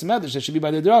Mevatel from Beis Medrash, they should be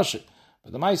by the Drasha.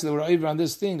 But the Maisa, they were over on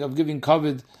this thing of giving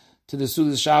Kavod to the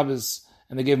Suda Shabbos,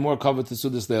 and they gave more Kavod to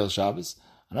Suda Leil Shabbos.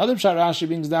 Another pshat Rashi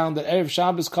brings down that Erev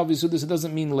Shabbos Kavi Sudas, it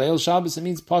doesn't mean Leil Shabbos, it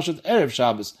means Pashat Erev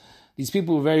Shabbos. These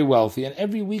people were very wealthy, and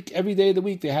every week, every day of the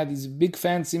week, they had these big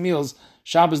fancy meals,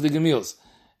 Shabbos the meals.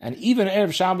 And even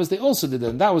Erev Shabbos, they also did that,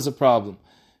 and that was a problem.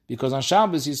 Because on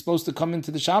Shabbos, you're supposed to come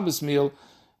into the Shabbos meal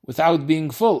without being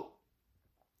full.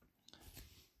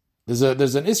 There's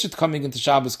an Isrit coming into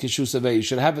Shabbos Kishus Avei. You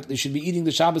should have it, you should be eating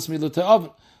the Shabbos meal to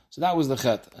oven. So that was the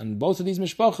chet. And both of these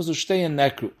mishpachos were Shtei and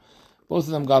Nekru. Both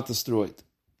of them got destroyed.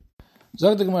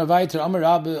 Sagt the Gemara weiter, Amar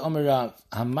Rabbe, Amar Rav,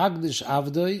 HaMagdish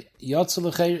Avdoi, Yotzel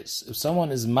Lecheres. If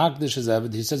someone is Magdish as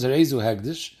Eved, he says, Harezu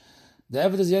Hegdish, the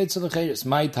Eved is Yotzel Lecheres,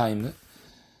 my time.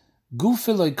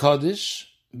 Gufiloi Kodesh,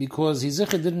 because he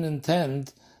didn't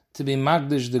intend to be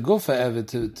Magdish, the Gufa Eved,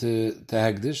 to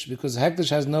Hegdish, because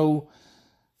Hegdish has no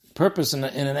purpose in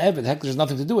an Eved. Hegdish has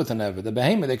nothing to do with an Eved. The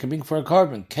Behemoth they can bring for a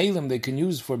carbon. Kalim they can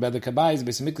use for Beda Kabayis,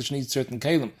 Beis Mikdash needs certain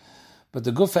Kalim. But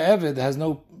the Gufa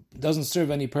Eved doesn't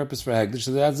serve any purpose for Hegdish,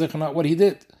 so that's not what he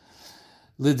did.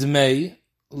 Lidmei,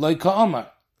 like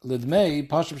Omar. Lidmei,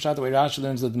 Pasha Pshat, the way Rashi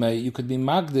learns Lidmei, you could be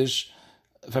Magdish,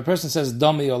 if a person says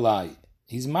Dami Olai,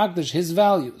 he's Magdish his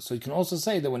value. So you can also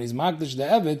say that when he's Magdish the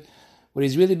Eved, what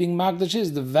he's really being Magdish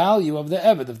is the value of the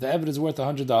Eved. If the Eved is worth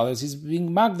 $100, he's being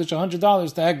Magdish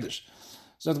 $100 to Hegdish.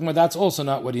 So that's also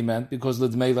not what he meant, because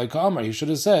Lidmei like Omar, he should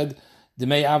have said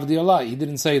Dmei Avdi Olai. He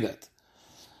didn't say that.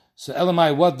 So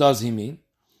Elamai, what does he mean?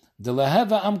 The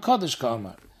leheva am kodesh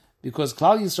ka'amar. Because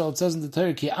Klal Yisrael, it says in the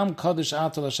Torah, ki am kodesh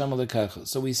atal Hashem alekecha.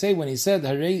 So we say, when he said,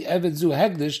 harei eved zu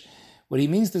hegdish, what he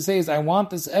means to say is, I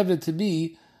want this eved to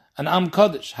be an am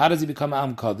kodesh. How does he become an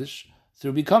am kodesh?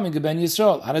 Through becoming a ben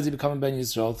Yisrael. How does he become a ben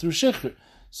Yisrael? Through shikhr.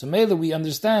 So Mela, we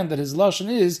understand that his lashon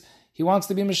is, he wants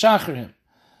to be meshacher him.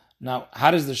 Now,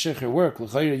 how does the shikhr work?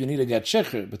 L'chayr, you need to get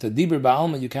shikhr, but the dibur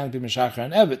ba'alma, you can't be meshacher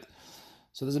and eved.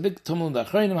 So there's a big tumul in the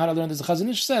Achronim, how to learn this. The Chazon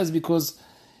Ish says, because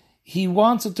he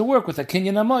wants it to work with a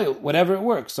kinyan amoil, whatever it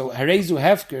works. So Harezu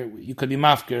Hefker, you could be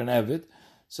Mafker and Eved.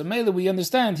 So Mela, we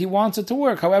understand, he wants it to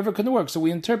work, however it can work. So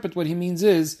we interpret what he means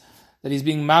is that he's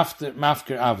being Mafker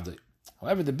Avdei.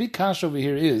 However, the big kash over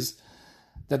here is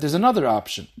that there's another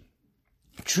option.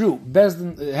 True,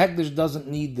 Bezdin, Hekdesh doesn't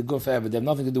need the Guf Eved, they have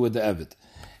nothing to do with the Eved.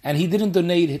 And he didn't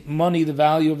donate money, the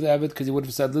value of the Eved, because he would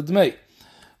have said Lidmei.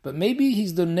 But maybe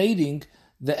he's donating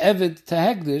the Eved to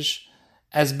Hekdesh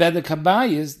as Beda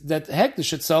Kabayis, that Hekdesh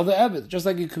should sell the Eved. Just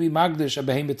like you could be Magdish a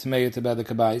Behemoth Tmeya to Beda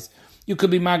Kabayis, you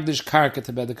could be Magdish Karka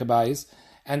to Beda Kabayis,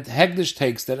 and Hekdesh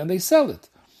takes that and they sell it.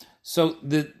 So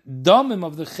the domim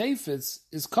of the Chayfetz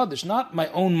is Kaddish, not my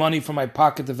own money from my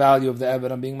pocket, the value of the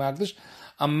Eved I'm being Magdish.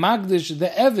 I'm Magdish the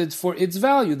Eved for its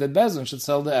value, that Bezin should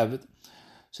sell the Eved.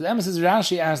 So the Emma says,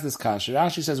 Rashi asked this kasha.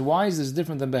 Rashi says, why is this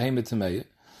different than Behemoth Tmeya?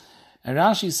 And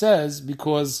Rashi says,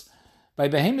 because by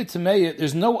Behemoth Tmeya,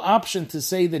 there's no option to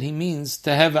say that he means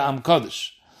Teheva Am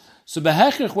Kaddish. So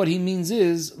Behechech, what he means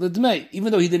is L'dmei,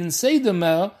 even though he didn't say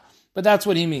Demel, but that's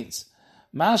what he means.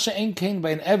 Masha Ein Kain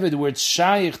by an Eved, where it's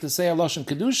Shaykh to say Allah and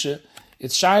Kedusha,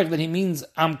 it's Shaykh that he means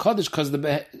Am Kaddish, because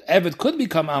the Eved could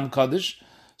become Am Kaddish,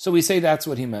 so we say that's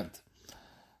what he meant.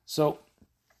 So,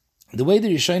 the way that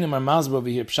Rishonim are mazber over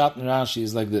here, Pshat and Rashi,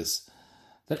 is like this,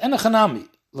 that Enachanami,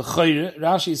 l'chayre,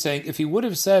 Rashi is saying, if he would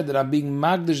have said that I'm being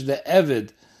magdish the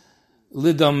Eved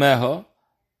lidameha,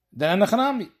 then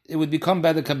anachanami, it would become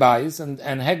better kabayis, and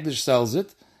Hegdish sells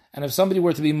it. And if somebody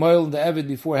were to be moil in the Eved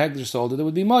before Hegdish sold it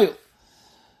would be moil.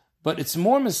 But it's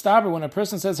more mistaber when a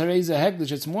person says Hareza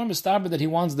Hegdish, it's more mistaber that he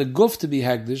wants the guf to be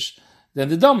Hegdish than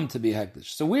the dam to be Hegdish.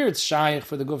 So where it's shaykh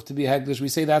for the guf to be Hegdish, we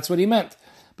say that's what he meant.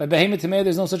 By Behemoth Tameh,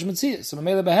 there's no such mitzvah. So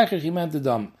Mamela Behechich, he meant the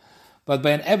dam. But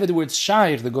by an Eved where it's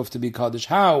shaykh, the guf to be Kaddish.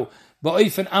 How?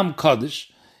 Ba'oifen am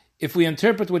Kaddish. If we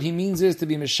interpret what he means is to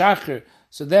be Meshacher,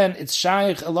 so then it's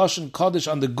shaykh Eloshen Kaddish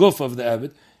on the guf of the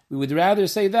Eved. We would rather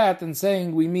say that than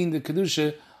saying we mean the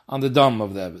Kedusha on the dam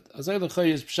of the Eved. Azay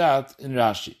l'chay is pshat in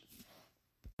Rashi.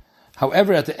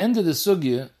 However, at the end of the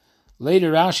sugya,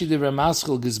 later Rashi the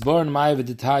Ramaschel Gizbor and Ma'av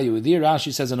Detayu, there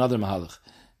Rashi says another mahalach.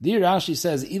 There Rashi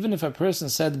says, even if a person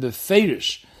said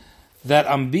befeirish that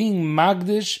I'm being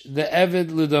magdish the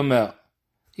Eved l'domel,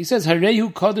 he says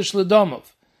Harehu Kodesh l'domov.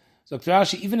 So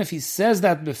Rashi, even if he says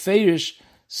that befeirish,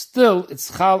 still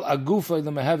it's chal agufa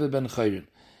l'meheve ben chayrin.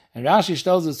 And Rashi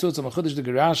tells us to it's a machudish the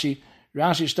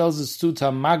Rashi tells us to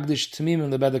magdish tmim in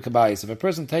the beda kabayis. If a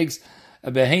person takes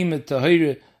a behemoth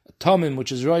tahira tomim,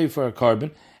 which is roy for a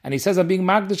carbon, and he says I'm being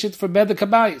magdish it for beda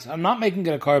kabayis, I'm not making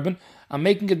it a carbon, I'm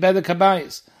making it beda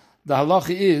kabayis. The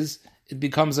halacha is it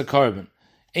becomes a carbon.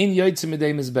 Ein yoytze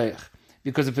midei mizbeach,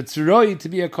 because if it's roy to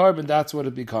be a carbon, that's what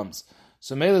it becomes.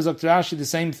 So Mela Dr. Rashi the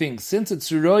same thing. Since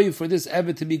it's roy for this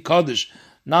evet to be kaddish,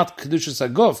 not kedushas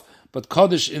aguf, but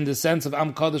kaddish in the sense of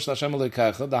am kaddish l'Hashem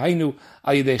Elokecha, the hainu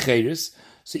ayidei chayris.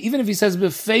 So even if he says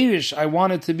befeirish, I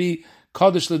want it to be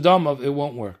kaddish l'damav, it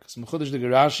won't work. So mechudish the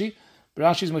Rashi, but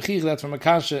Rashi's mechich that from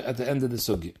Akasha at the end of the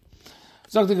sugya.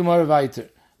 Zog the Gemara weiter.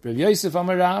 Rav Yosef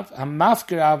Amar Rav,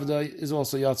 Hamafker Avdoi is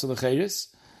also Yatzel L'Cheres.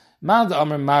 Man the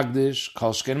Amar Magdish,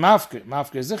 Kolshken Mafker.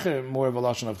 Mafker is sicher more of a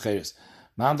lashon of Cheres.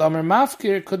 Man the Amar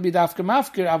Mafker could be Dafker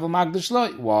Mafker, Aval Magdish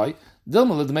Loi. Why?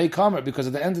 Dilma L'Dmei Kamer, because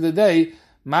at the end of the day,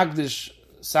 Magdish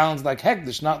sounds like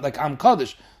Hegdish, not like Am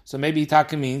Kaddish. So maybe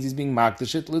Taka means he's being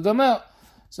Magdish it L'Damel.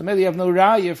 So maybe you have no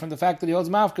raya from the fact that he holds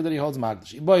Mafker, that he holds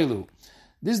Magdish. Iboilu.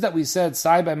 This that we said,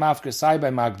 Sai by Mafker, Sai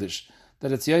by Magdish,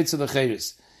 that it's Yotze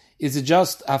L'Cheres. Is it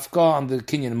just afka on the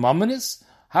Kinyan Mominus?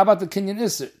 How about the Kinyan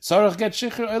Isser? Tzarech get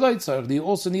shicher, Eloi tzarech. Do you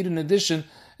also need in addition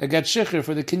a get shicher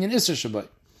for the Kinyan Isser Shabbat?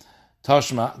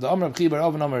 Tashma, the Amr B'chibar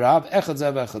Oven Amr Rav, Echad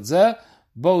Zeh V'Echad Zeh,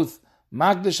 both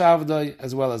Magdish Avdoi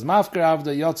as well as Mafker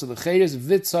Avdoi, Yotze L'Cheres,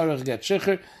 Vit tzarech get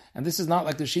shicher, and this is not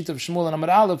like the sheet of Shmuel and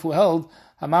Amr Aleph who held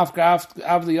HaMafker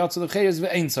Avdoi, Yotze L'Cheres,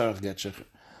 V'ein tzarech get shicher.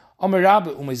 Amr Rav,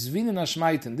 Umezvinin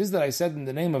Hashmaiten, this that I said in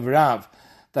the name of Rav,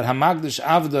 that HaMagdish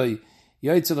Avdoi,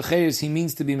 Yoytze l'cheres, he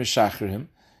means to be meshacher him,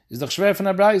 is doch schwer von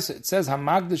Abraisa. It says,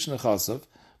 ha-magdish nechasav,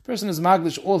 person is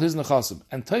magdish all his nechasav,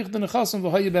 and teich the nechasav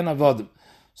v'hoye ben avodim.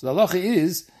 So the halacha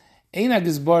is, ein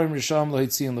ha-gizbarim risham lo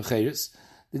hitzion l'cheres,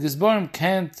 the gizbarim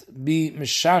can't be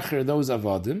meshacher those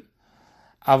avodim,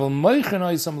 aval moichen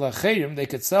oisam l'cherim, they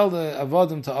could sell the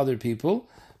avodim to other people,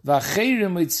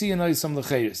 v'acherim hitzion oisam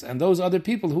l'cheres, and those other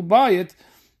people who buy it,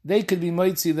 they could be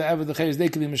moitzi the eved l'cheres, they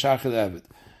could be meshacher the eved.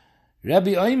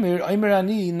 Rabbi Omer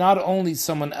Ani, not only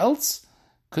someone else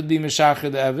could be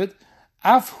Meshacher the Eved,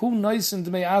 af hu noisen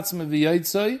dmei atzma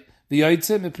v'yoytze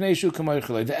mipnei shu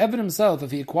kamoicheloi. The Eved himself,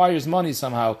 if he acquires money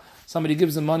somehow, somebody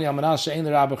gives him money, amanashe ein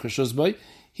l'rabba cheshuzboi,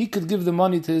 he could give the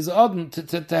money to his odin,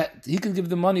 he could give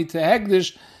the money to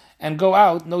Hegdish and go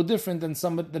out, no different than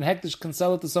Hegdish can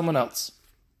sell it to someone else.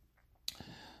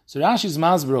 So Rashi's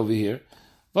masber over here,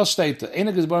 was steht da?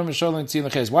 Eine Gizbar Misholin Tzin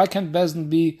Leches. Why can't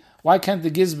the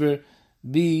Gizbar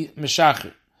be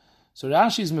Meshacher? So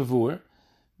Rashi's mevur,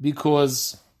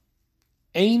 because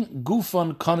ein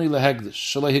gufon kani lehegdish.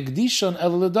 Shalai hegdishon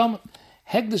el ledam.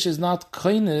 Hegdish is not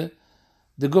kaine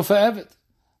the gufa evet.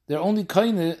 They're only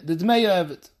kaine the dmeya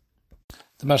evet.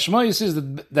 The mashmoyis says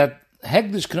that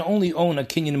Hegdish can only own a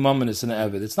kinyan mominus in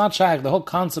an evet. It's not shaykh. The whole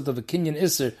concept of a kinyan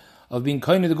isser of being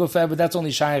kaine the gufa evet, that's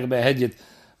only shaykh by hedyet.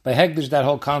 By Hegdish, that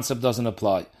whole concept doesn't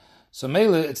apply. So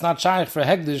Mele, it's not shaykh for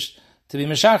Hegdish to be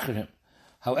meshacher him.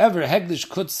 However, Hegdish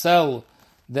could sell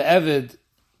the Eved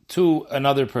to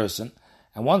another person,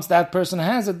 and once that person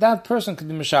has it, that person could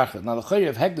be meshacher. Now the Chayr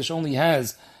of Hegdish only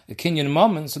has a kinyan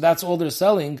moment, so that's all they're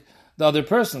selling the other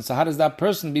person. So how does that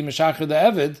person be meshacher the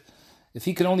Eved if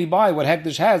he can only buy what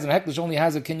Hegdish has, and Hegdish only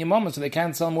has a kinyan moment, so they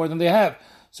can't sell more than they have?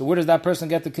 So where does that person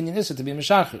get the kinyan issa to be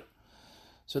meshacher?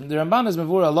 So the Ramban is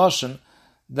mevur aloshen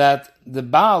that the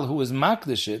Baal who was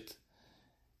makdish it,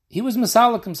 he was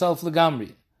masalik himself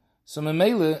legamri. So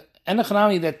memele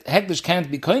enachanami that Hegdish can't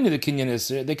be koine the kinyan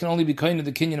iser, they can only be koine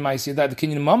the kinyan ma'asiyah, that the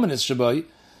kinyan mammon is shabai,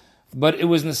 but it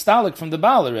was nostalgic from the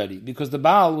Baal already, because the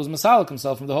Baal was masalik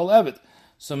himself from the whole evet.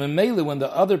 So Memele, when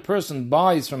the other person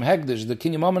buys from Hegdish the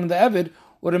Kinyan Mammon and the Eved,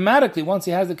 automatically, once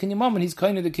he has the Kinyan Mammon, he's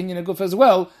kind of the Kinyan Aguf as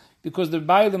well, because the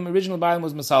original Bailam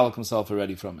was Masalik himself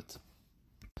already from it.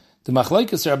 The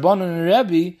Machlokes Rabbanan and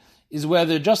Rebbe is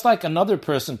whether, just like another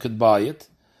person could buy it,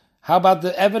 how about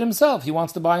the Eved himself? He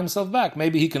wants to buy himself back.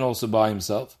 Maybe he can also buy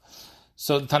himself.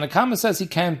 So the Tanakama says he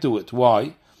can't do it.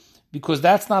 Why? Because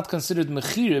that's not considered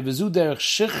Mechira, V'zu derech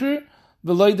Shechir,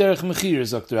 V'loi derech Mechira,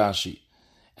 Dr. Rashi.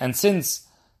 And since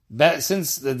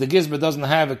the Gizber doesn't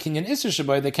have a Kinyan Isser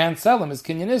Shabai, they can't sell him his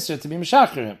Kinyan Isser to be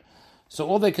Meshacher him. So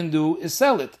all they can do is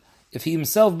sell it. If he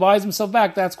himself buys himself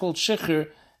back, that's called Shechir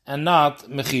and not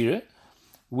Mechira.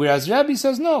 Whereas Rabbi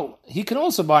says, no, he can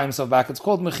also buy himself back. It's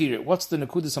called Mechira. What's the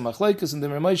Nekudas HaMachlokes? And the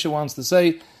Ramosha wants to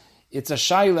say, it's a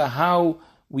Shaila how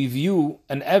we view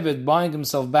an Eved buying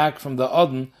himself back from the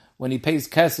Odin when he pays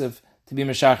Kesef to be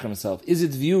Meshacher himself. Is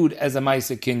it viewed as a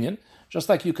Maisa Kinyan? Just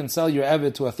like you can sell your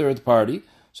Eved to a third party.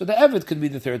 So the Eved could be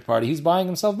the third party. He's buying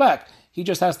himself back. He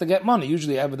just has to get money.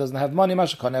 Usually Eved doesn't have money.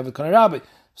 Mashakan Eved kan Rabbi. If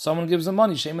someone gives him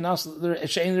money, Shein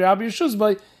Rabbi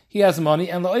Yeshuzbai, he has money,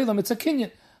 and La'olam, it's a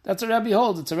Kinyan. That's what Rabbi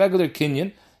holds. It's a regular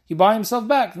Kinyan. He buy himself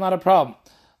back, not a problem.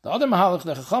 The other Mahalach,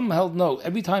 the Chacham held no.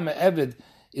 Every time an Eved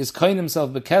is kain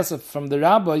himself bekesef from the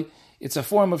Rabbi, it's a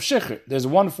form of Shechir. There's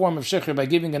one form of Shechir by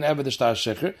giving an Eved a shtar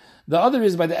Shechir. The other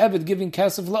is by the Eved giving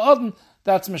kesef la'odin,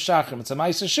 that's Meshachim. It's a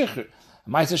Maisa Shechir. A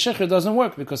Maisa Shechir doesn't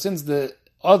work because since the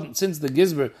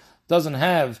Gizber doesn't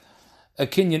have a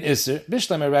Kinyan Isser,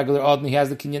 Bishlam a regular Odin, he has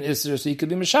the Kinyan Isser, so he could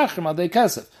be Meshachim al day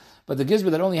kesef. But the Gizber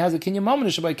that only has a Kinyan Mammon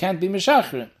Shabbai can't be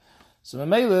Meshachrim. So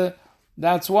Mamela,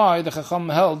 that's why the Chacham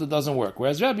held it doesn't work.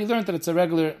 Whereas Rabbi learned that it's a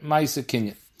regular Maisa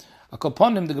Kinyan.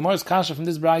 Upon him, the Gemara's kasha from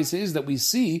this brayse is that we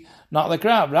see, not like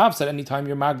Rav. Rav said anytime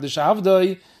you're Magdish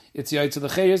Avdoi, it's Yaitz of the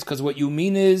Chayris, because what you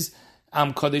mean is,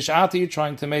 Am Kodesh Ati, you're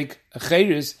trying to make a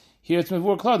Chayris. Here it's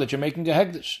Mivur Klar, that you're making a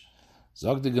Hegdish.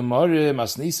 Zog the Gemara,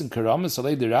 Masnis and Karamis,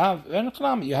 Salei the Rav,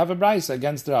 you have a brayse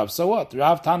against Rav. So what?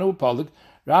 Rav Tanu Polik,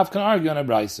 Rav can argue on a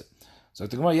brayse. So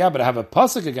the Gemara, yeah, but I have a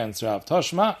pasuk against Rav.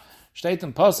 Toshma, steht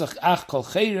in pasuk, Ach kol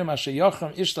chayrim asher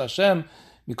yochram ish Hashem,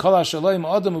 mikol asheloim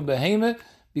adam ubeheme,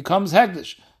 becomes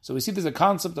Hegdish. So we see there's a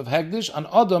concept of Hegdish on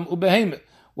Adam ubeheme.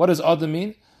 What does Adam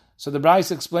mean? So the Bryce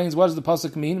explains, what does the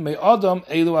pasuk mean? Me Adam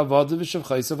elu avodav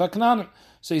v'shavchaisav haknanim.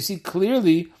 So you see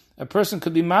clearly a person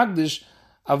could be Magdish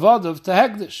avodav to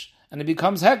Hegdish, and it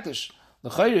becomes Hegdish.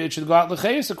 L'chayr, it should go out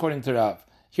l'chayris according to Rav.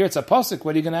 Here it's a pasuk,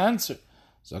 what are you going to answer?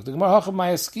 So the Gemara Hachav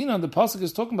Mayaskina, the pasuk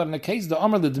is talking about in a case the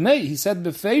Amar L'Dmei. He said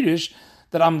beferish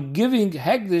that I'm giving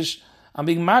Hegdish, I'm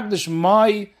being Magdish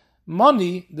my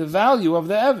money, the value of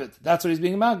the Eved. That's what he's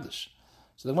being Magdish.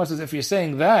 So the Gemara says, if you're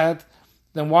saying that,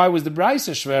 then why was the Brayse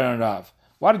Shver and Rav?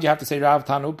 Why did you have to say Rav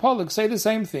Tanu Polik? Say the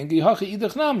same thing. The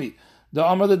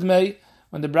Amar L'Dmei,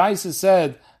 when the Brayse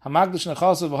said Hamagdish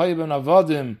Nechasav V'Hoyim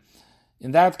Avodim,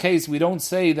 in that case we don't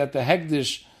say that the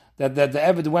Hegdish that the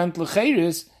Eved went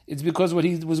l'cheiris. It's because what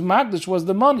he was Magdish was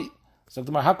the money. So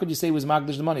how could you say he was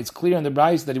Magdish the money? It's clear in the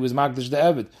Bryce that he was Magdish the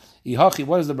Eved. Ihachi,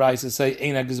 what does the Bryce say?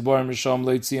 Eina Gizborim Rishom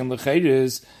Leitziam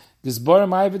L'cheiris,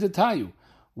 Gizborim Eved Etayu.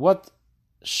 What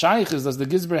shaykhs does the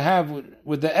Gizber have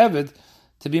with the Eved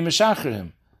to be Meshacher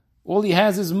him? All he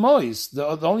has is mois.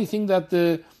 The only thing that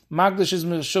the Magdish is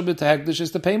Meshubit to Hegdish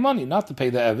is to pay money, not to pay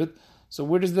the Eved. So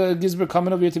where does the Gizber come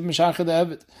in over here to be Meshacher the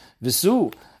Eved?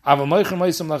 Visu.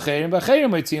 It's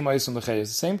the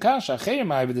same kasha.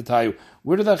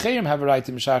 Where did the Chayim have a right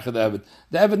to Meshacher the Eved?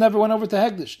 The Eved never went over to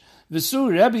Hegdish.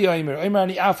 V'su Rebbe Yomer, Omer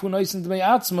ani afu noisen d'mei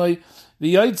atzmai,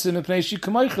 v'yoytzim epnei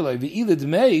shikamoicheloi, v'ile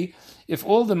d'mei, if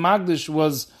all the Magdish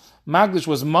was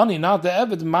money, not the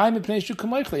Eved, ma'im epnei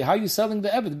shikamoicheloi. How are you selling the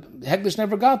Eved? Hegdish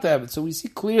never got the Eved. So we see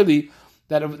clearly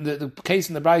that the case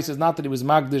in the Bryce is not that he was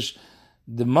Magdish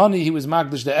the money, he was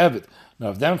Magdish the Eved. Now,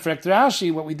 if then frekt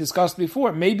Rashi, what we discussed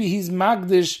before, maybe he's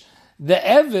Magdish the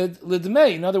Eved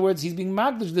l'dmei. In other words, he's being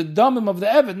Magdish the damim of the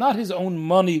Eved, not his own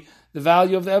money, the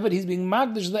value of the Eved. He's being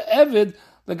Magdish the Eved,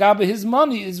 the gaba, his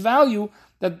money, his value,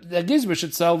 that the Gizber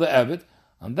should sell the Eved.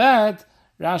 On that,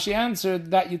 Rashi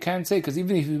answered that you can't say, because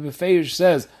even if the Befeish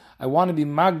says, I want to be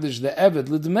Magdish the Eved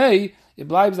l'dmei, it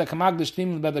blives like a Magdish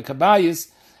timim by the Kabayis,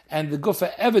 and the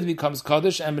Gufa Eved becomes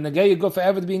Kaddish, and Benagaya Gufa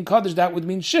Eved being Kaddish, that would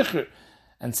mean Shichr.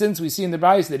 And since we see in the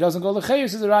Bryce that it doesn't go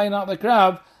L'cheiris, is a raya not like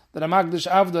Rav, that a Magdish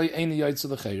Avdoi ain't a Yaitz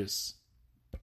L'cheiris.